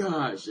my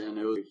gosh. And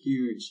it was a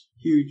huge,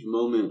 huge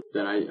moment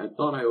that I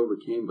thought I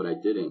overcame, but I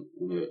didn't.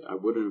 And I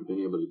wouldn't have been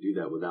able to do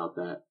that without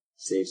that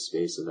safe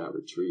space of that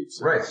retreat.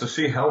 So. So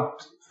she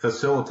helped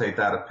facilitate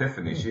that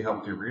epiphany. She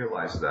helped you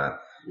realize that.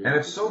 And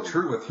it's so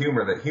true with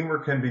humor, that humor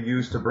can be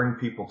used to bring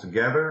people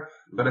together,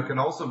 but it can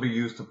also be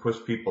used to push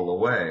people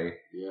away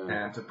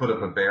and to put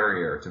up a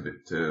barrier,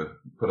 to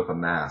put up a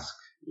mask.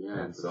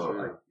 And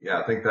so,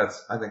 I think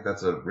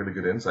that's a really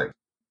good insight.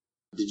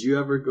 Did you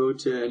ever go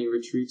to any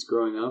retreats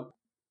growing up?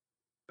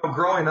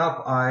 Growing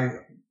up,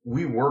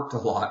 we worked a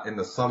lot in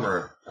the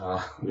summer.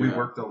 We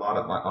worked a lot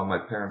on my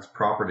parents'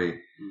 property.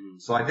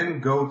 So I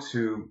didn't go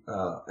to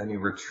any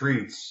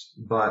retreats,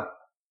 but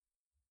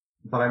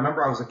I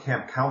remember I was a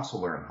camp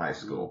counselor in high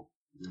school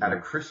at a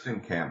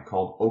Christian camp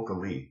called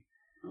Oakley.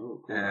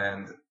 Oh, cool.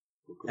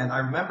 And I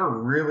remember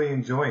really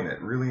enjoying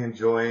it, really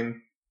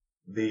enjoying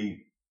the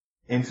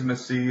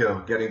intimacy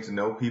of getting to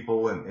know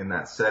people in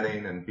that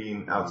setting, and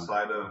being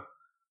outside of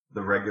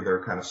the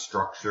regular kind of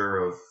structure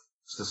of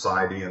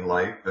society and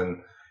life.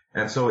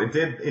 And so it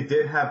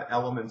did have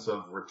elements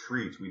of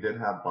retreat. We did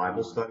have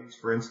Bible studies,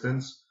 for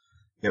instance,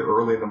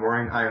 early in the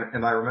morning.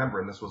 I remember,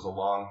 and this was a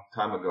long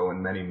time ago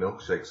and many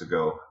milkshakes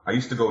ago, I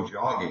used to go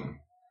jogging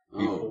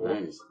before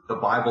the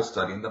Bible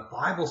study. And the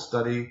Bible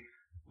study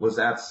was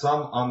at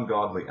some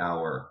ungodly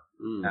hour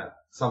at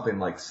something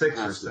like 6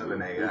 or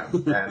 7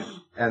 a.m.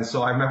 And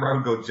so I remember I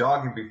would go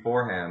jogging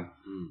beforehand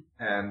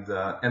and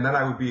then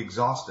I would be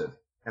exhausted.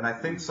 And I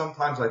think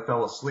sometimes I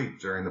fell asleep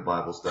during the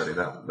Bible study.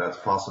 That's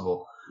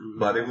possible.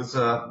 But it was,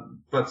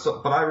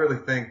 but I really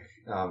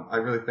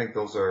think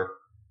those are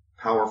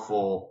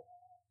powerful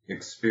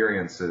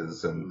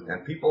experiences,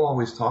 and people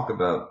always talk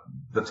about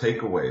the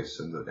takeaways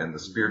and the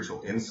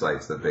spiritual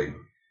insights that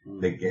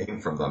they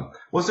gain from them.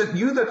 Was it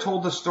you that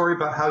told the story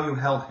about how you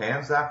held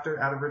hands at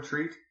a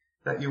retreat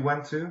that you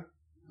went to?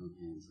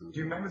 Do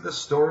you remember the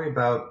story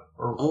about?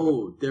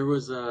 There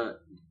was a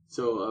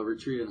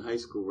retreat in high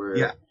school where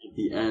at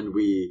the end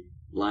we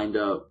lined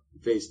up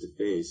face to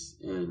face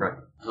and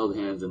held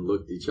hands and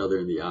looked each other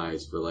in the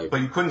eyes for like.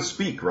 But you couldn't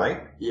speak, right?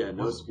 Yeah,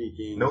 no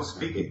speaking. No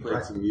speaking. They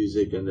played some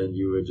music, and then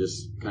you would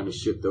just kind of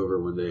shift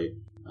over when they.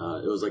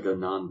 It was like a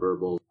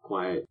nonverbal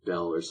quiet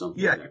bell or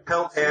something. Yeah, you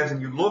held hands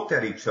and you looked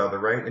at each other,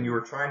 right? And you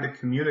were trying to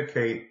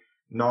communicate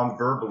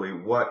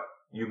nonverbally what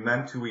you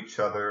meant to each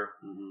other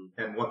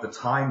and what the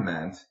time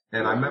meant.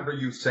 And I remember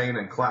you saying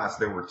in class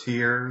there were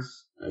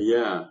tears.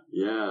 Yeah.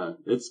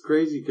 It's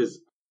crazy because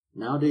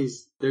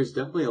nowadays there's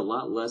definitely a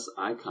lot less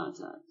eye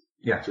contact.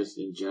 Yeah. Just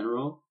in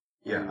general.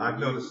 Yeah, I've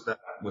noticed that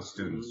with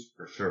students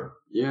for sure.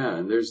 Yeah,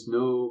 and there's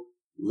no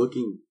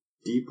looking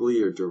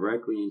deeply or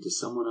directly into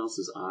someone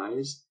else's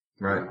eyes.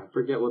 Right. I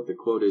forget what the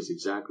quote is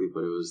exactly,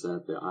 but it was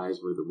that the eyes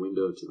were the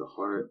window to the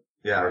heart.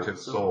 Yeah, or to the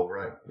soul,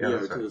 right. Yeah,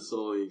 or to the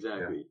soul,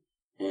 exactly.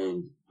 Yeah.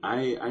 And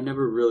I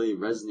never really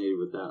resonated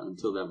with that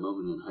until that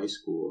moment in high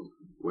school,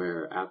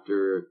 where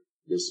after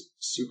this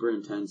super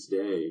intense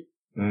day,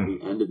 at the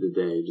end of the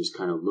day, just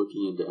kind of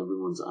looking into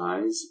everyone's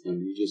eyes,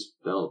 and you just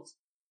felt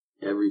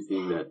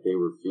everything that they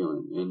were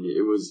feeling. And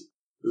it was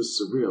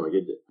surreal. Like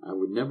I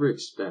would never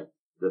expect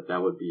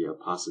that would be a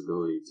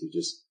possibility, to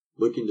just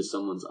look into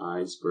someone's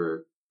eyes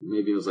for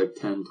maybe it was like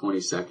 10, 20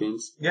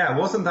 seconds. Yeah, it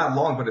wasn't that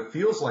long, but it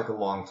feels like a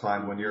long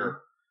time when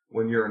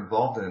you're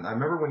involved in it. I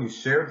remember when you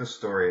shared the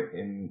story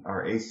in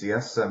our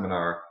ACS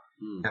seminar,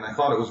 and I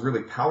thought it was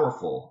really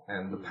powerful,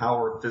 and the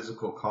power of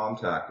physical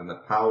contact and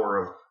the power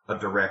of a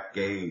direct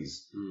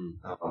gaze,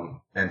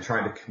 and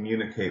trying to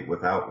communicate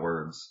without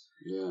words.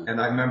 Yeah. And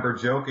I remember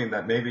joking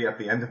that maybe at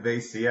the end of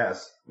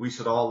ACS, we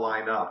should all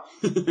line up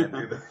and do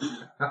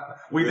that.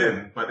 We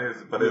didn't, but it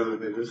was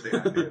an interesting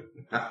idea.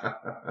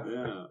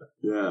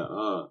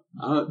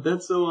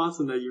 That's so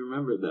awesome that you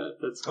remembered that.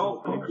 That's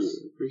cool. Thank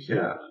you. Appreciate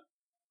that.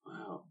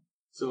 Wow.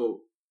 So,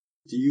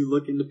 do you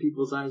look into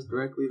people's eyes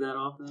directly that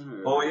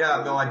often? Or?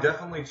 No, I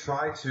definitely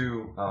try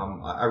to.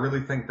 I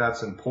really think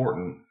that's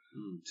important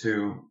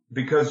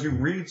because you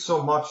read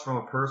so much from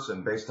a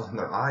person based on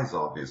their eyes,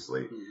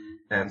 obviously.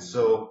 And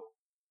so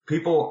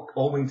people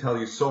only tell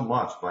you so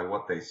much by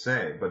what they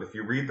say, but if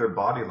you read their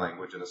body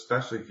language, and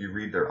especially if you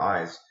read their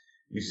eyes,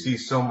 you see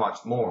so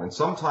much more. And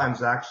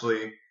sometimes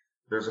actually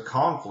there's a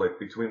conflict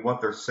between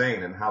what they're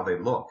saying and how they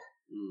look.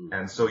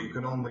 And so you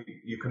can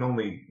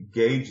only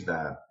gauge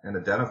that and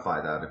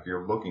identify that if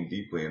you're looking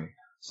deeply in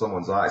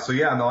someone's eyes. So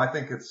I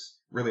think it's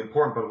really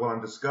important. But what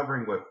I'm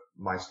discovering with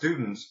my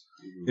students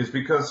is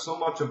because so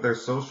much of their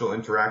social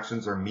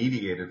interactions are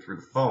mediated through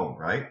the phone,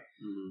 right?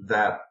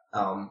 That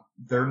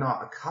they're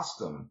not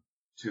accustomed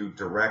to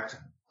direct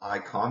eye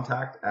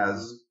contact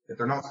as if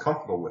they're not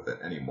comfortable with it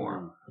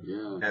anymore.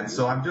 And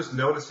so I'm just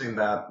noticing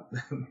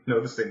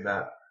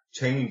that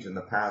change in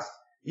the past,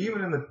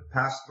 even in the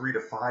past 3 to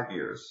 5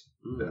 years,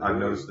 I've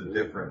noticed the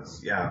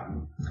difference. Yeah.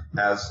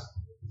 As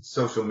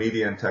social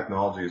media and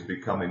technology is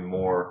becoming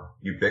more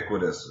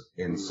ubiquitous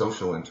in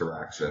social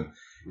interaction.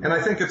 And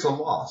I think it's a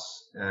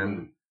loss.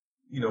 And,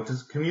 to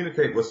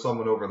communicate with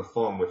someone over the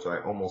phone, which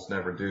I almost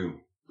never do,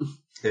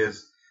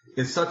 is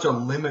such a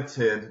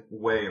limited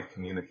way of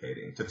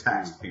communicating. To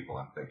text people,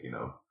 I'm thinking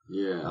of.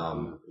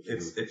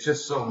 It's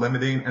just so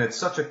limiting, and it's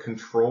such a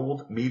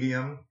controlled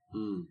medium.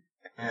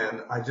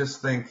 And I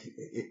just think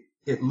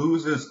it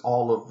loses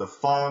all of the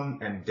fun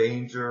and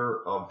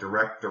danger of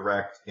direct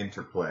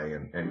interplay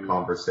and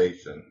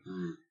conversation.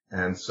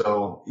 And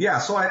so,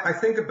 so I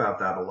think about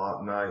that a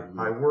lot, and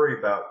I worry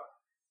about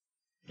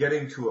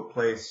getting to a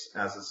place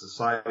as a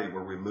society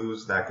where we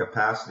lose that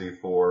capacity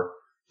for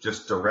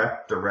just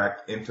direct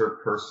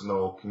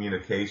interpersonal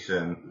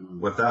communication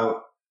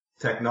without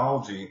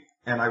technology.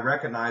 And I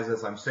recognize,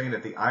 as I'm saying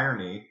it, the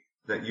irony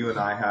that you and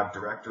I have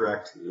direct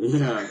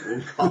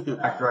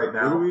contact right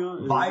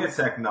now via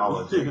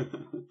technology.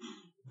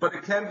 But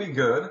it can be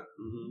good,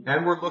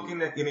 and we're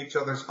looking in each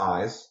other's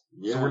eyes,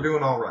 so we're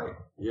doing all right.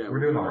 Yeah,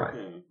 we're doing all right.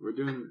 Okay.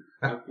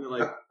 I feel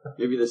like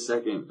maybe the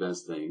second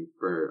best thing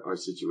for our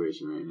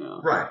situation right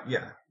now. Right,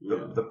 yeah.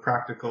 The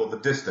practical, the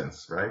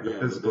distance, right? The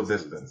physical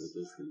distance.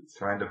 The distance.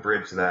 Trying to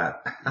bridge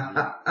that.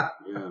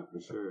 Yeah,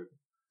 for sure.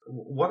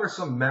 what are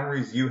some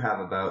memories you have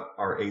about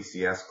our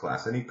ACS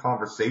class? Any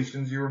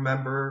conversations you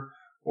remember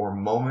or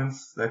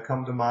moments that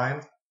come to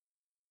mind?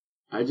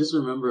 I just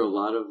remember a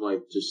lot of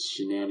like just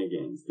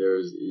shenanigans. There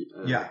was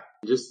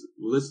just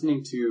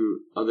listening to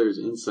others'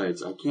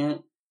 insights. I'm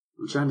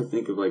trying to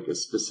think of like a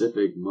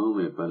specific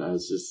moment, but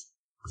it's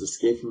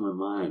escaping my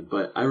mind.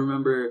 But I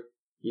remember,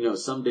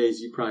 some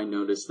days you probably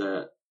noticed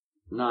that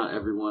not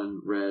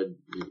everyone read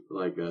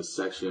like a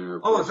section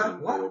or. Oh, is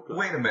that what?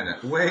 Wait a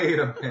minute.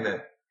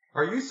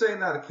 Are you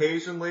saying that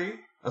occasionally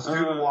a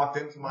student walked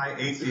into my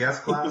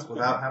ACS class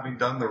without having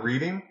done the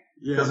reading?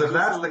 Because if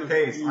that's the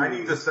case, I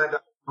need to send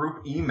a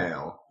group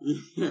email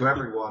to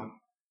everyone.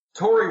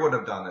 Tori would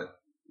have done it.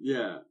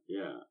 Yeah.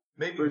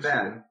 Maybe for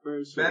Ben.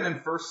 Sure. Ben in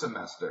first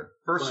semester.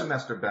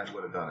 Semester Ben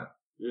would have done it.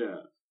 Yeah.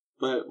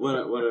 But what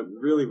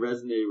really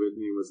resonated with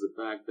me was the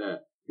fact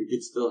that we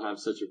could still have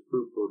such a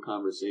fruitful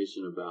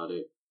conversation about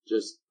it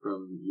just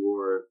from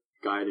your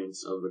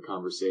guidance of the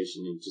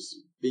conversation and just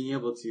being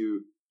able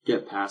to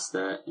get past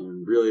that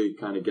and really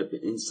kind of get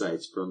the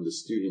insights from the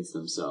students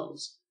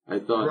themselves. I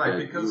thought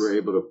that you were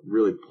able to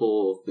really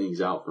pull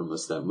things out from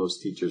us that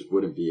most teachers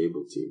wouldn't be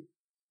able to.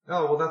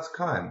 Oh, well, that's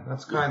kind.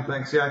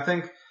 Thanks. Yeah, I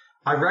think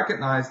I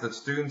recognize that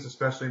students,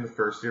 especially in the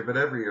first year, but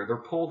every year, they're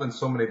pulled in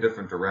so many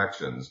different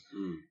directions.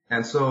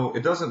 And so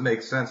it doesn't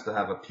make sense to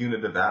have a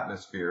punitive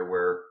atmosphere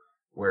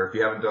where if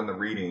you haven't done the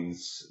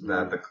readings,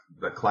 that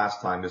the class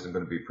time isn't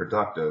going to be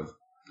productive.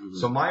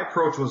 So my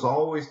approach was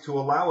always to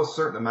allow a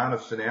certain amount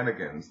of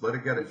shenanigans,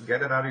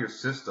 get it out of your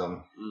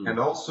system, and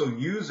also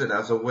use it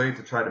as a way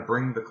to try to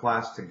bring the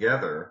class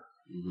together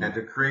and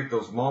to create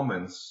those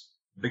moments,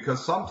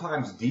 because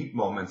sometimes deep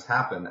moments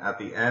happen at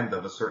the end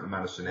of a certain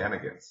amount of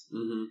shenanigans.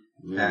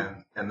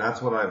 And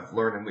that's what I've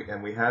learned,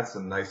 and we had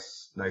some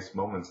nice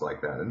moments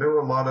like that. And there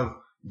were a lot of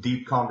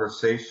deep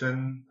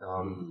conversation,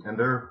 and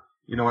there,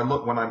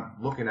 when I'm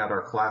looking at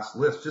our class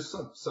list, just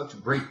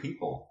such great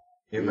people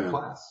in the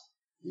class.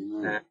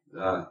 And,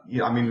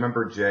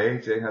 remember Jay?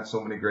 Jay had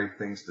so many great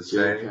things to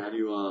say.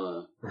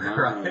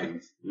 Right?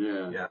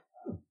 Yeah.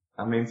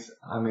 I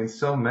mean,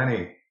 so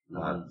many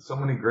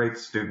great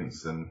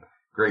students and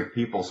great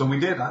people. So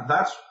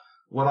that's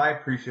what I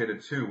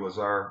appreciated too, was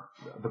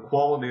the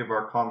quality of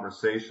our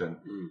conversation.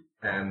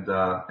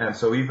 And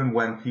so even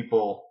when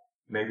people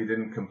maybe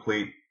didn't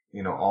complete,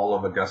 all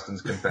of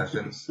Augustine's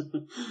Confessions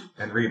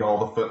and read all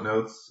the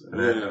footnotes and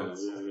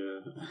endnotes,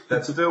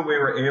 that still we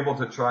were able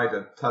to try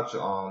to touch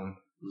on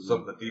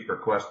some of the deeper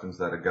questions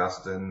that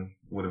Augustine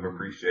would have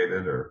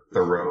appreciated, or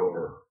Thoreau,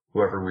 or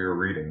whoever we were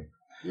reading.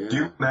 Yeah. Do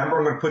you remember?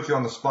 I'm going to put you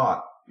on the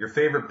spot. Your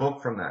favorite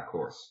book from that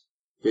course?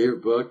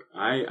 Favorite book?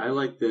 I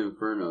like the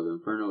Inferno. The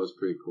Inferno was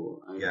pretty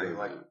cool. You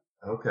like that.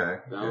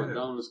 Okay. That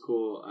one was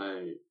cool.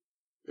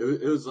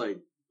 It was like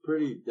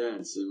pretty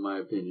dense in my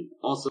opinion.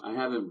 Also, I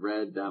haven't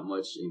read that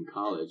much in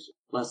college.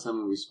 Last time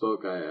when we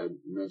spoke, I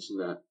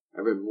mentioned that I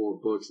read more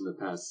books in the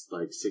past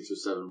like 6 or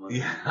 7 months.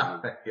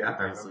 Yeah. The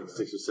past like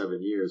 6 or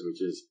 7 years,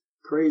 which is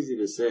crazy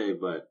to say,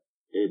 but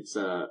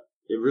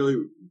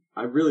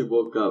I really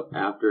woke up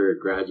after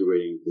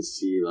graduating to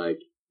see like,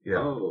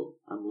 oh,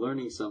 I'm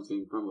learning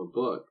something from a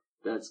book.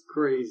 That's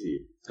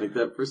crazy. Like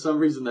that, for some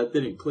reason that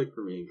didn't click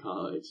for me in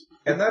college.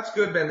 And that's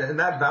good, Ben. And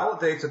that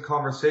validates a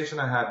conversation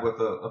I had with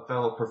a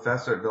fellow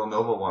professor at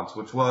Villanova once,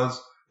 which was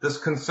this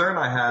concern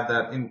I had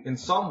that in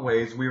some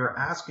ways we were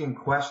asking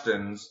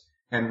questions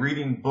and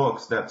reading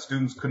books that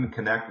students couldn't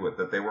connect with,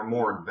 that they were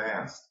more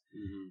advanced.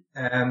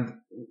 And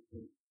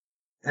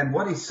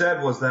what he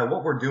said was that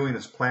what we're doing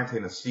is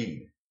planting a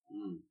seed.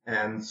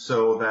 And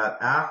so that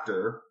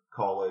after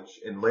college,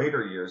 in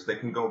later years, they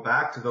can go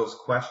back to those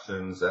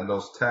questions and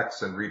those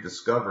texts and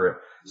rediscover it.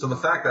 So the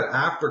fact that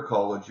after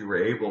college you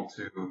were able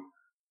to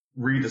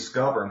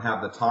rediscover and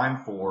have the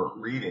time for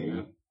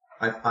reading,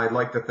 I'd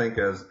like to think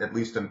as at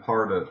least in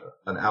part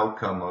an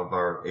outcome of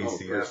our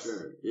ACS. For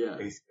sure. Yeah.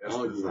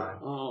 ACS design.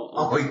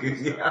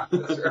 Yeah.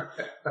 That's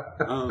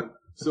right.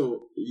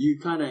 So you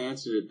kind of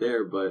answered it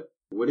there, but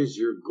what is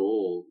your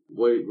goal?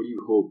 What do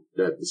you hope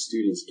that the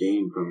students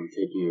gain from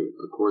taking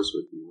a course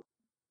with you?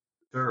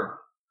 Sure.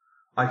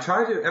 I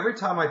try to, every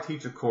time I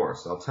teach a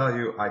course, I'll tell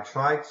you, I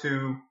try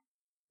to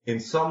in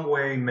some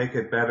way make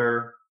it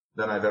better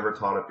than I've ever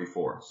taught it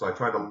before. So I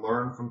try to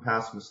learn from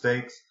past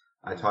mistakes.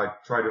 I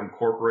try to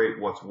incorporate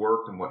what's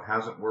worked and what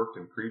hasn't worked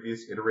in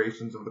previous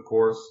iterations of the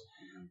course.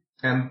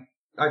 And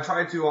I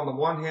try to, on the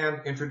one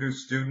hand,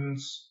 introduce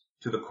students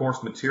to the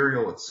course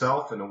material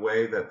itself in a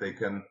way that they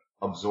can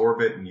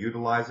absorb it and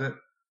utilize it.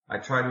 I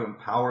try to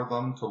empower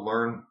them to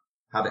learn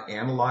how to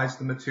analyze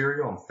the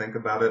material and think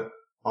about it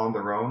on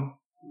their own,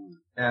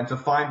 and to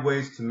find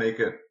ways to make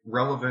it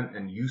relevant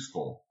and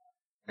useful.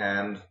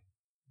 And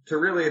to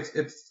really,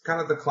 it's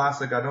kind of the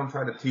classic, I don't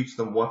try to teach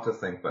them what to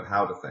think, but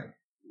how to think.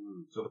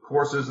 So the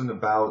course isn't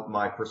about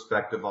my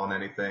perspective on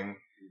anything.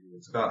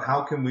 It's about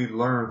how can we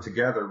learn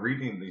together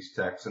reading these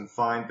texts and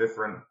find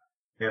different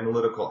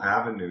analytical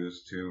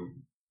avenues to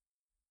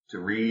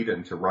read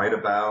and to write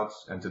about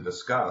and to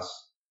discuss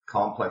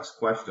complex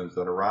questions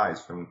that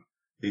arise from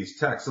these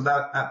texts. So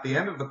that at the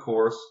end of the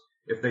course,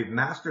 if they've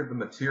mastered the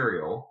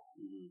material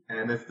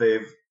and if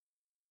they've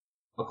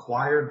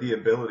acquired the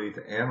ability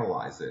to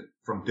analyze it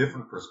from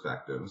different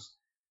perspectives,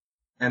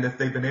 and if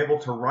they've been able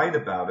to write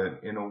about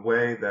it in a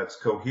way that's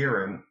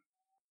coherent,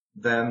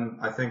 then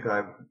I think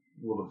I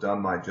will have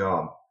done my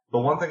job. But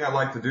one thing I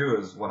like to do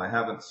is when I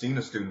haven't seen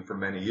a student for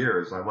many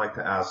years, I like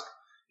to ask,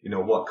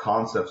 what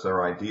concepts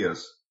or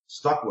ideas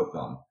stuck with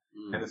them.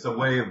 And it's a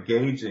way of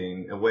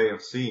gauging, a way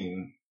of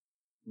seeing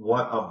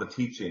what of the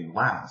teaching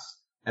lasts.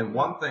 And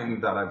one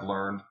thing that I've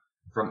learned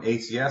from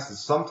ACS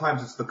is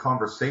sometimes it's the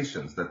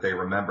conversations that they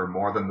remember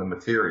more than the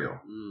material.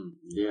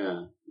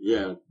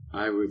 Yeah,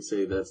 I would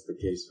say that's the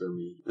case for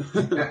me.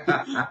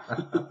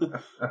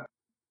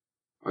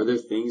 Are there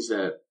things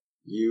that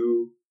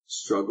you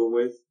struggle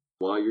with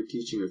while you're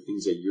teaching, or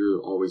things that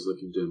you're always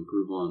looking to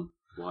improve on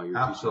while you're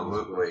teaching?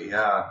 Absolutely,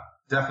 yeah,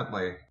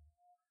 definitely.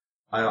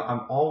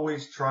 I'm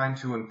always trying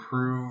to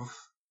improve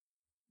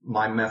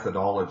my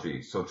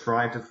methodology. So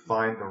trying to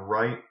find the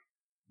right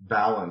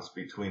balance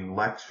between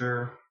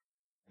lecture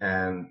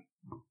and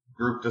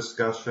group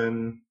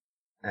discussion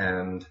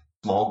and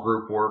small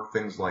group work,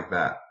 things like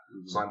that.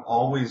 So I'm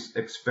always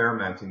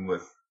experimenting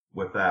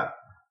with that.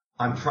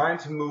 I'm trying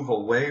to move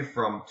away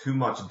from too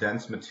much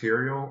dense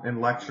material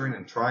in lecturing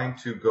and trying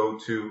to go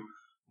to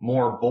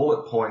more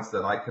bullet points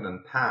that I can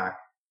unpack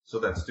so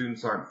that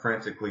students aren't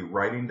frantically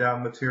writing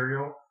down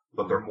material,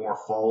 but they're more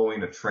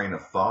following a train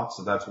of thought.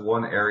 So that's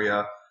one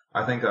area.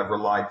 I think I've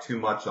relied too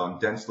much on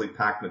densely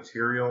packed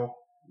material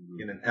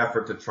in an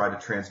effort to try to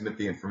transmit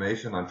the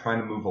information. I'm trying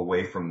to move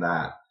away from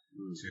that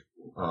to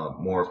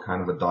more of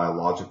kind of a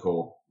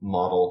dialogical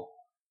model.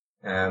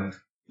 And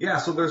yeah,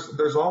 so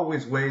there's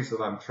always ways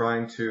that I'm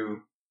trying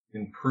to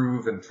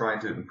improve and trying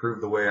to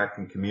improve the way I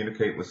can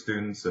communicate with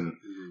students.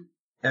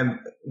 And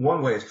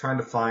one way is trying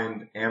to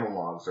find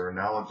analogs or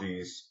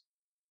analogies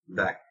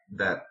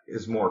that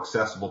is more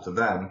accessible to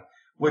them,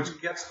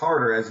 which gets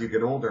harder as you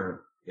get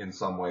older in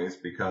some ways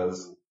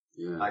because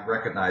I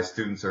recognize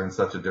students are in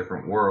such a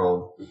different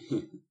world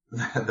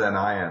than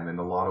I am in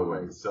a lot of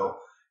ways. So,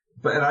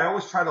 and I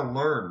always try to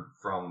learn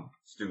from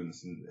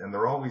students and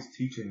they're always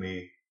teaching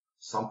me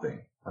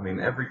something. I mean,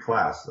 every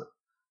class,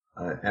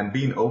 and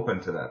being open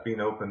to that, being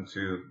open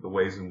to the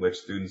ways in which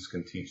students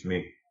can teach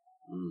me.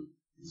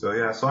 So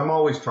yeah, so I'm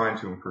always trying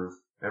to improve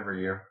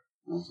every year.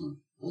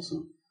 Awesome.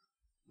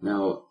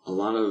 Now, a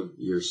lot of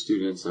your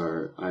students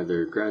are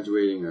either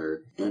graduating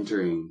or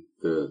entering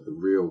the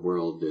real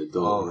world, the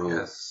adult world.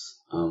 Yes.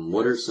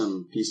 What are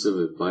some pieces of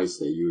advice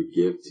that you would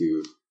give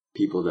to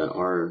people that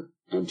are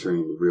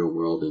entering the real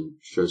world and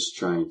just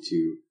trying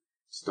to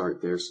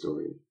start their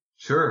story?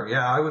 Sure.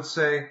 Yeah, I would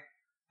say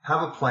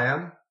have a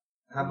plan.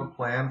 Have a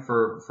plan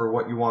for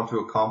what you want to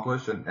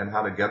accomplish and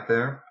how to get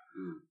there.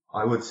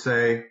 I would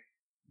say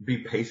be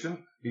patient.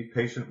 Be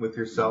patient with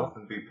yourself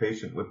and be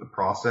patient with the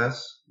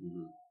process.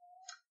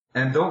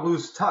 And don't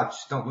lose touch.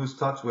 Don't lose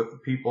touch with the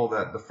people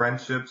the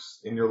friendships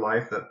in your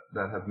life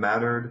that have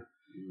mattered.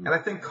 And I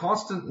think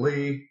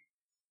constantly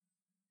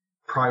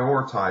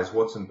prioritize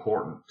what's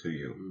important to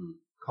you.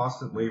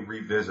 Constantly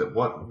revisit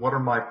what are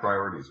my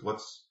priorities?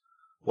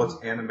 What's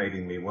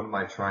animating me? What am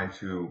I trying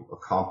to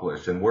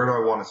accomplish? And where do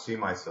I want to see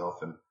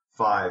myself in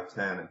 5,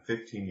 10, and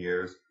 15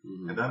 years?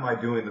 And am I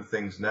doing the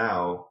things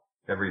now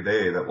every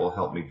day that will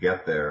help me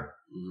get there?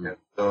 And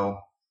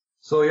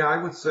so yeah,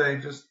 I would say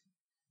just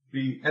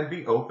be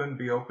open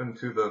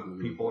to the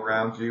people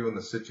around you and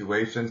the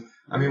situations.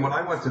 I mean, when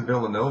I went to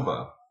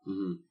Villanova,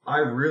 I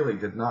really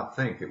did not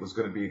think it was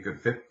going to be a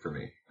good fit for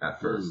me at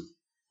first.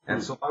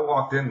 And so I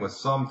walked in with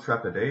some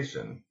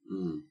trepidation.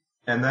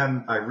 And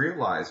then I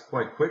realized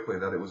quite quickly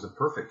that it was a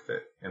perfect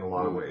fit in a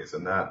lot of ways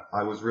and that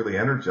I was really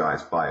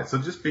energized by it. So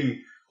just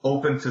be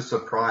open to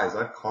surprise.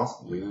 I've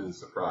constantly been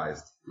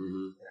surprised.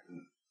 And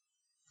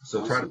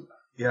so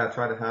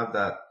try to have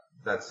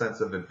that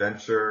sense of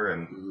adventure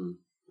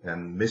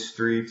and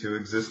mystery to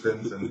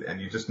existence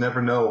and you just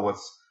never know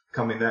what's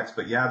coming next.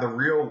 But yeah, the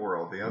real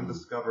world, the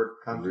undiscovered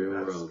country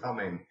that's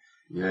coming.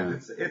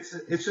 And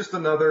it's just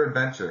another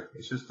adventure.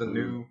 It's just a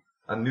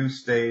new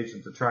stage,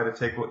 and to try to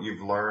take what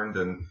you've learned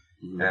and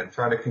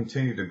try to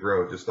continue to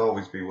grow. Just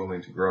always be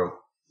willing to grow.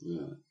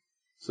 Yeah.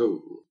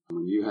 So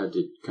when you had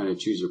to kind of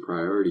choose your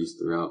priorities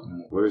throughout,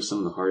 what are some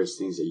of the hardest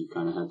things that you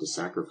kind of had to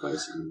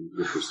sacrifice in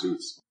your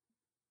pursuits?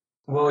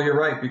 Well, you're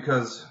right,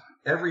 because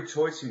every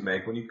choice you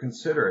make, when you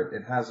consider it,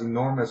 it has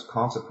enormous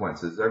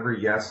consequences.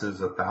 Every yes is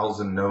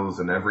 1,000 no's,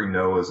 and every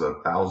no is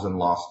 1,000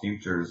 lost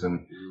futures.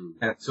 And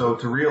so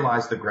to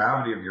realize the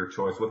gravity of your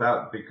choice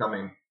without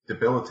becoming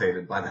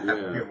debilitated by that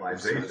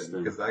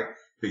realization, because that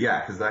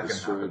can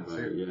happen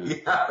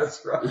too. Yeah,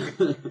 that's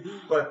right.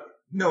 But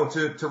no,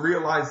 to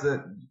realize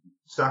that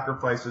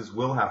sacrifices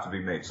will have to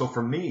be made. So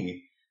for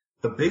me,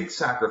 the big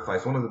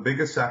sacrifice, one of the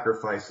biggest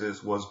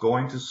sacrifices, was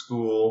going to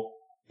school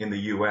in the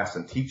U.S.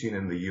 and teaching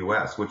in the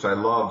U.S., which I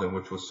loved and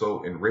which was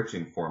so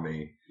enriching for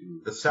me.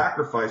 The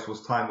sacrifice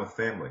was time with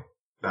family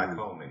back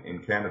home in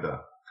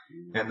Canada.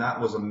 And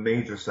that was a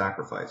major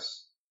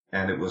sacrifice.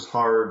 And it was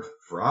hard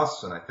for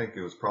us, and I think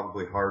it was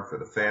probably hard for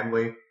the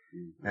family.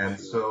 And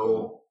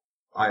so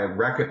I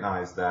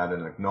recognize that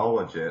and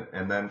acknowledge it,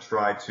 and then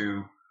try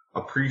to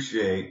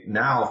appreciate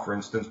now, for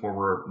instance, where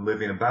we're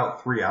living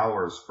about 3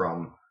 hours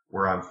from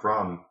where I'm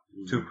from,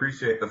 to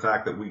appreciate the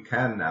fact that we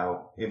can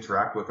now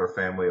interact with our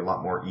family a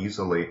lot more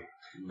easily.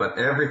 But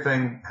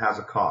everything has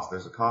a cost.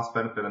 There's a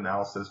cost-benefit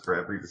analysis for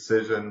every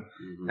decision.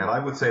 And I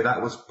would say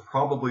that was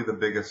probably the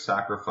biggest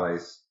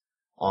sacrifice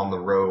on the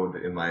road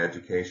in my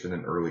education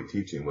and early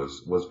teaching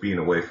was being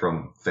away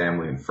from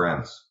family and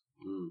friends.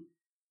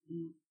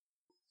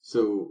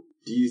 So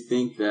do you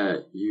think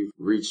that you've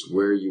reached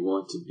where you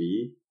want to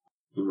be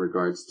in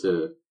regards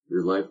to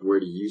your life? Where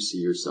do you see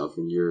yourself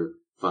in your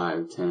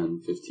 5,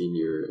 10,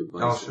 15-year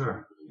advice? Oh,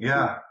 sure.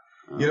 Yeah.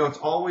 It's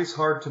always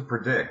hard to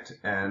predict.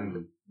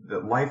 And the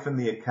life in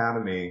the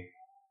academy,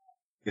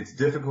 it's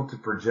difficult to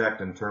project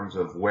in terms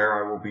of where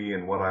I will be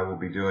and what I will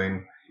be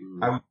doing.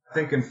 I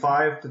think in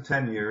 5 to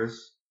 10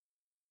 years,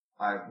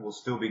 I will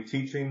still be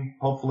teaching,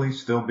 hopefully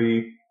still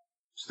be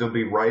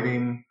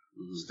writing,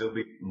 still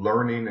be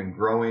learning and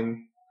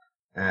growing.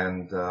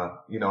 And,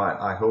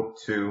 I hope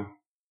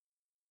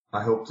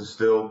to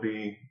still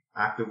be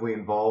actively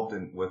involved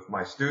with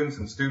my students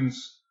and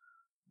students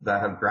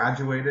that have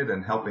graduated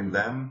and helping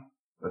them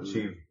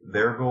achieve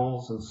their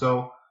goals. And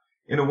so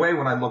in a way,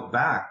 when I look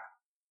back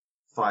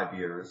 5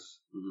 years,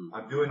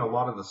 I'm doing a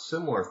lot of the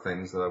similar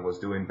things that I was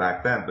doing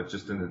back then, but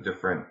just in a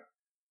different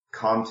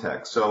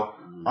context. So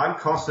I'm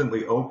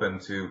constantly open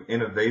to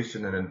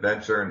innovation and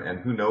adventure, and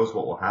who knows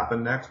what will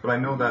happen next. But I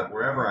know that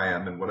wherever I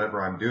am and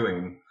whatever I'm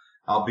doing,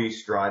 I'll be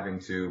striving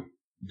to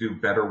do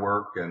better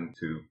work and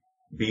to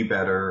be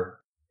better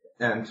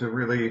and to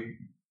really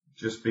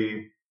just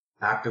be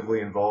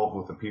actively involved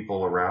with the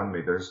people around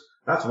me.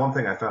 That's one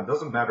thing I found. It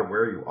doesn't matter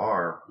where you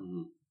are.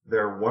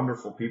 They're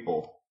wonderful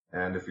people.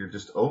 And if you're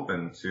just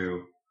open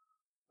to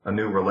a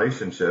new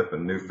relationship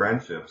and new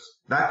friendships,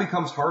 that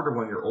becomes harder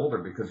when you're older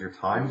because your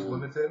time's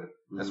limited,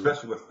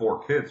 especially with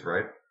 4 kids,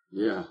 right?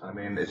 Yeah. I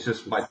mean, it's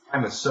just my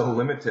time is so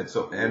limited.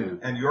 So,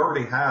 and you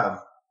already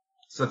have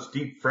such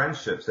deep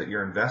friendships that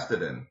you're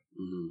invested in,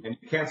 and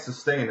you can't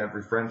sustain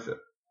every friendship.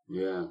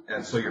 Yeah.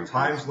 And so your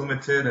time's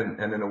limited,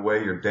 and in a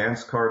way your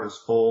dance card is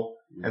full.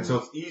 And so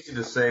it's easy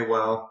to say,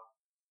 well,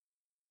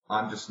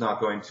 I'm just not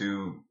going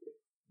to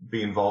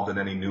be involved in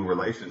any new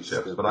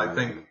relationships. But I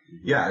think,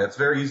 it's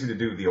very easy to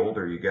do the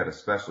older you get,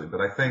 especially. But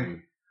I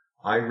think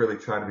I really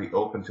try to be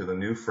open to the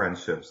new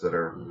friendships that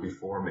are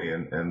before me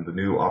and the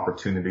new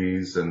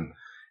opportunities. And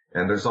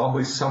there's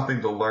always something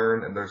to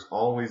learn, and there's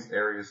always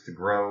areas to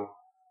grow.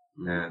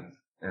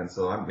 And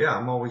so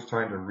I'm always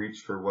trying to reach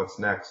for what's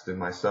next in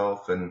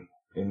myself and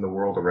in the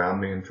world around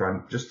me, and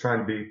trying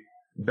to be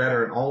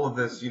better in all of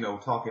this,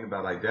 talking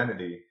about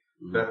identity,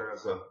 better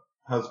as a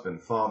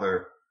husband,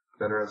 father,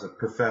 better as a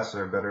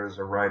professor, better as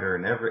a writer,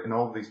 and in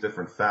all of these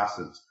different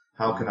facets.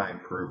 How can I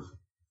improve?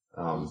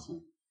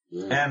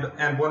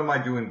 And what am I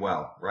doing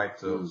well, right?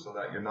 So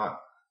that you're not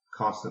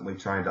constantly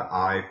trying to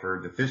eye for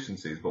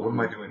deficiencies, but what am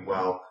I doing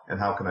well, and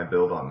how can I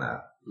build on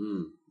that?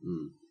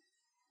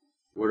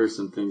 What are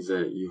some things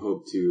that you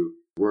hope to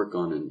work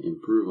on and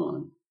improve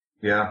on?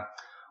 Yeah.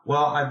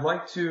 Well,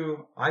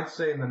 I'd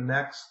say in the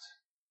next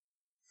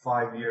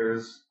 5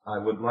 years, I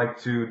would like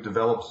to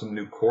develop some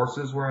new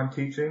courses where I'm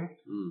teaching.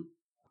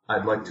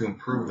 I'd like to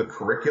improve the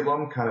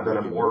curriculum, kind of at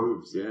a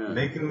more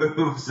making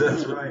moves.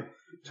 That's right.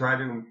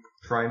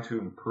 Trying to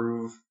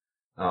improve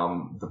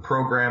the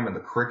program and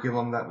the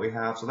curriculum that we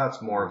have. So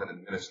that's more of an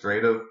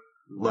administrative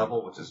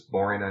level, which is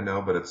boring, I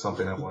know, but it's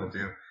something I want to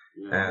do.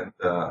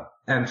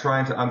 And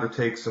trying to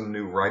undertake some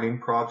new writing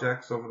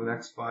projects over the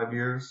next 5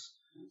 years.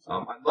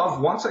 I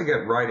love once I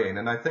get writing,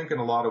 and I think in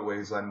a lot of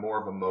ways I'm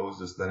more of a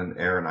Moses than an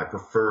Aaron. I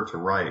prefer to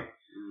write.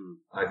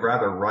 I'd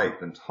rather write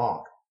than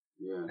talk.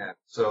 And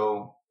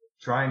so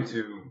trying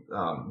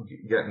to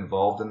get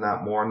involved in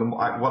that more. And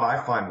what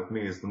I find with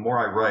me is the more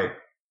I write,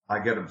 I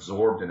get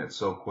absorbed in it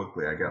so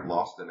quickly. I get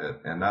lost in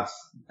it, and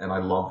I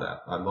love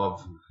that. I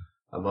love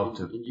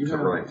to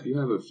write. You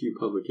have a few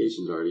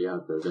publications already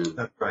out there, then.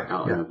 That's right.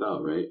 Out and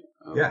about, right?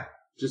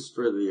 Just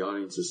for the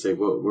audience to say,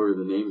 what were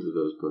the names of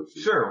those books?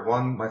 Sure.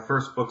 My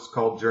first book's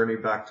called Journey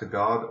Back to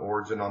God,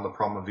 Origin on the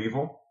Problem of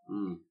Evil,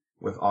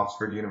 with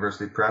Oxford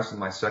University Press. And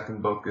my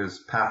second book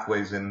is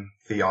Pathways in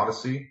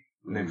Theodicy,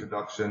 an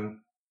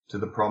introduction to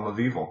the problem of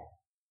evil.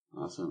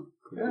 Awesome.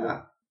 Cool.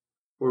 Yeah.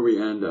 Before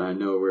we end, I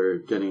know we're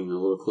getting a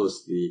little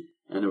close to the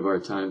end of our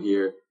time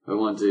here. I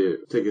want to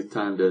take a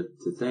time to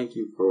thank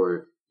you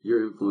for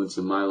your influence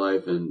in my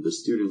life and the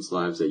students'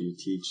 lives that you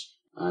teach.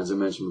 As I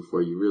mentioned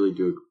before, you really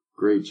do a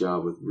great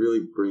job with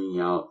really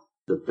bringing out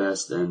the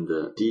best and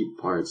the deep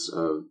parts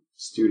of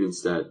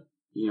students that,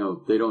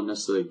 they don't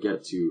necessarily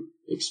get to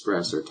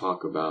express or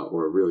talk about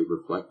or really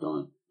reflect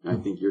on. And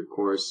I think your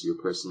course, your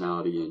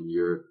personality, and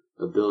your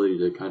ability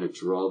to kind of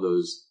draw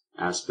those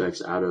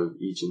aspects out of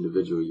each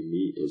individual you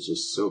meet is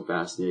just so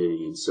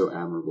fascinating and so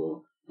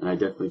admirable. And I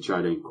definitely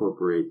try to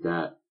incorporate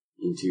that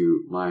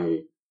into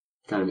my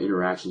kind of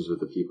interactions with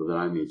the people that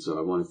I meet. So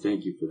I want to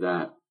thank you for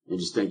that. And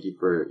just thank you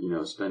for,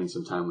 spending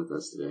some time with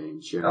us today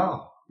and sharing.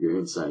 Oh, your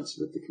insights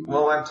with the community.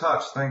 Well, I'm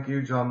touched. Thank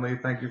you, John Lee.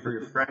 Thank you for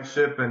your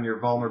friendship and your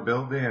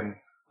vulnerability. And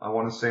I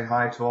want to say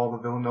hi to all the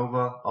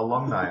Villanova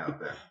alumni out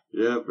there.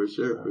 Yeah, for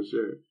sure.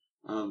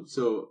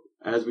 So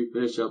as we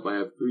finish up, I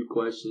have 3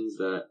 questions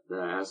that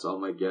I ask all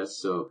my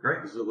guests. So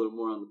great. This is a little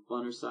more on the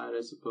funner side,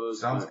 I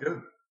suppose. Sounds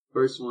good.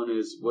 First one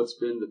is, what's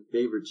been the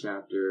favorite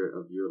chapter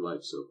of your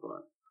life so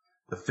far?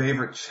 The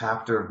favorite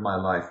chapter of my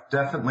life,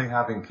 definitely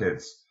having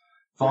kids.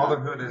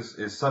 Fatherhood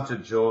is such a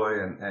joy,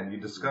 and you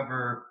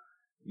discover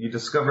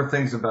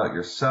things about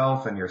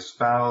yourself and your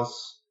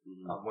spouse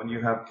when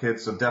you have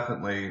kids. So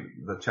definitely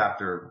the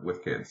chapter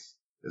with kids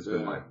has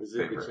been my favorite. Is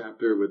it the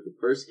chapter with the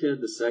first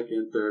kid, the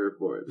second, third, or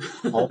fourth?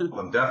 All of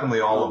them,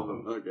 definitely all of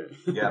them. Okay.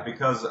 Yeah,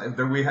 because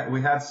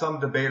we had some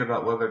debate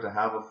about whether to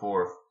have a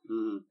fourth,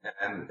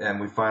 and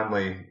we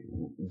finally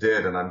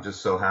did, and I'm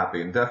just so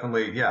happy. And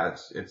definitely, yeah,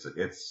 it's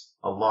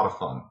a lot of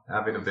fun.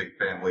 Having a big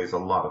family is a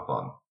lot of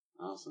fun.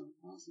 Awesome.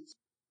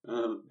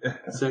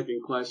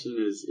 Second question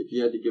is, if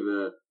you had to give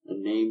a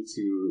name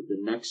to the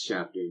next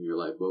chapter in your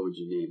life, what would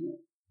you name it?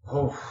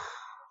 Oh,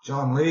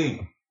 John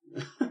Lee.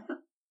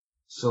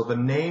 So the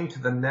name to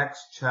the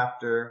next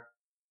chapter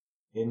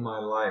in my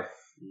life,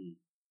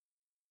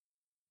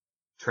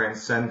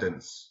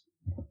 Transcendence.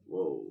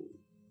 Whoa.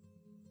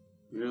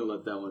 I'm going to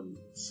let that one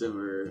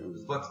simmer.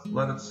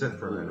 Let it sit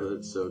for a minute. Let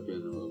it soak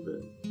in a little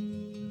bit.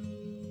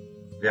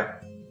 Yeah.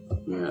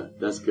 Yeah,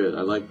 that's good.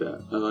 I like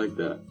that.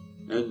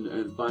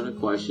 And final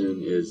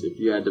question is, if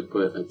you had to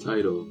put a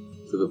title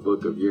to the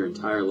book of your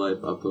entire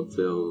life up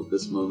until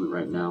this moment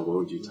right now, what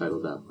would you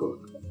title that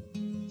book?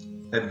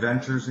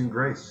 Adventures in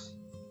Grace.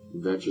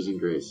 Adventures in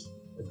Grace.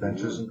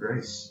 Adventures in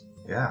Grace.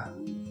 Yeah.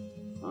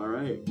 All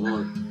right.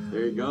 Well,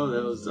 there you go.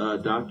 That was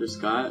Dr.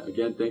 Scott.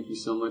 Again, thank you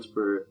so much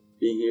for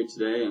being here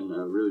today, and I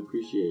really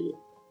appreciate it.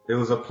 It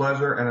was a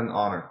pleasure and an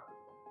honor.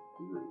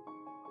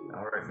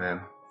 All right,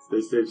 man.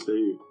 Stay safe, stay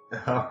you.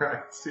 All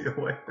right. See you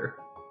later.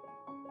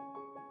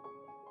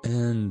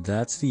 And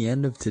that's the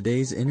end of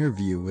today's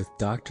interview with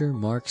Dr.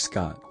 Mark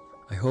Scott.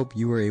 I hope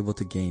you were able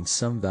to gain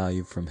some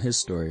value from his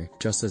story,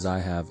 just as I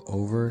have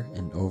over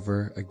and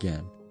over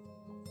again.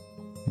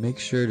 Make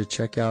sure to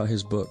check out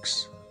his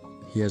books.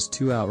 He has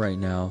 2 out right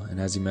now,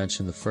 and as he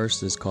mentioned, the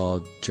first is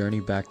called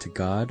Journey Back to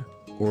God,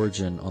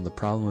 Origin on the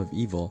Problem of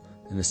Evil,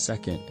 and the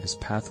second is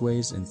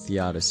Pathways in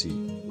Theodicy,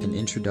 an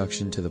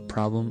Introduction to the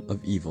Problem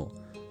of Evil.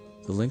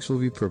 The links will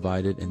be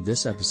provided in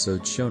this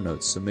episode's show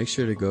notes, so make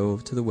sure to go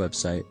to the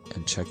website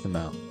and check them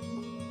out.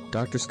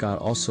 Dr. Scott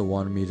also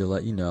wanted me to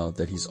let you know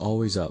that he's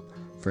always up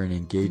for an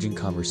engaging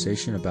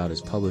conversation about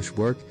his published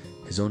work,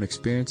 his own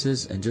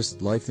experiences, and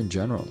just life in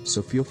general,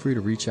 so feel free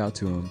to reach out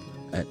to him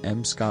at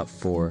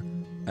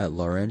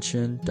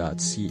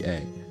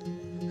mscott4@laurentian.ca.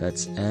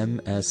 That's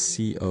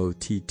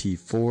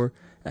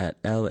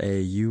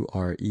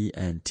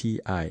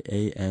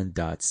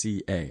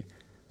mscott4@LAURENTIAN.ca.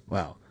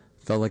 Wow,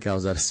 felt like I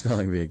was at a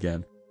spelling bee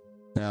again.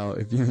 Now,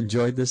 if you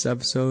enjoyed this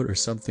episode or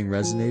something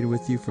resonated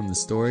with you from the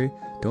story,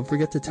 don't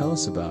forget to tell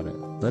us about it.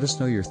 Let us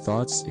know your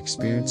thoughts,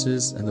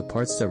 experiences, and the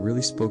parts that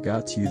really spoke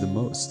out to you the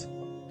most.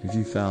 If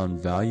you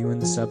found value in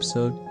this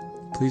episode,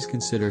 please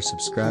consider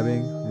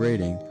subscribing,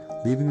 rating,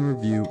 leaving a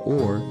review,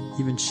 or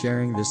even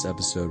sharing this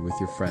episode with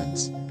your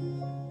friends.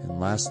 And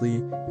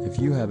lastly, if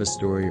you have a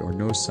story or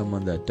know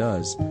someone that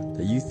does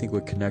that you think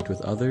would connect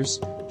with others,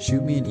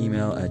 shoot me an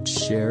email at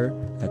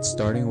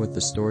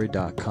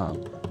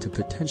share@startingwiththestory.com to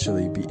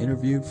potentially be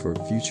interviewed for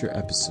a future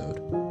episode.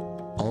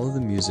 All of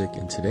the music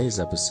in today's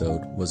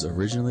episode was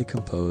originally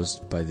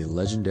composed by the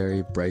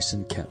legendary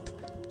Bryson Kemp.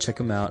 Check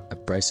him out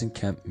at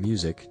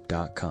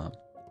BrysonKempMusic.com.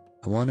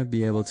 I want to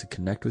be able to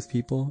connect with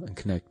people and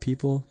connect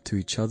people to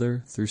each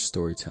other through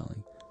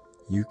storytelling.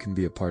 You can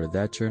be a part of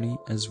that journey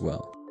as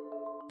well.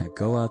 Now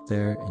go out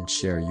there and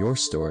share your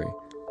story.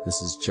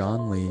 This is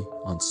John Lee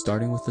on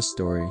Starting with the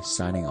Story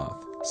signing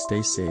off.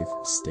 Stay safe,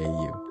 stay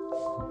you.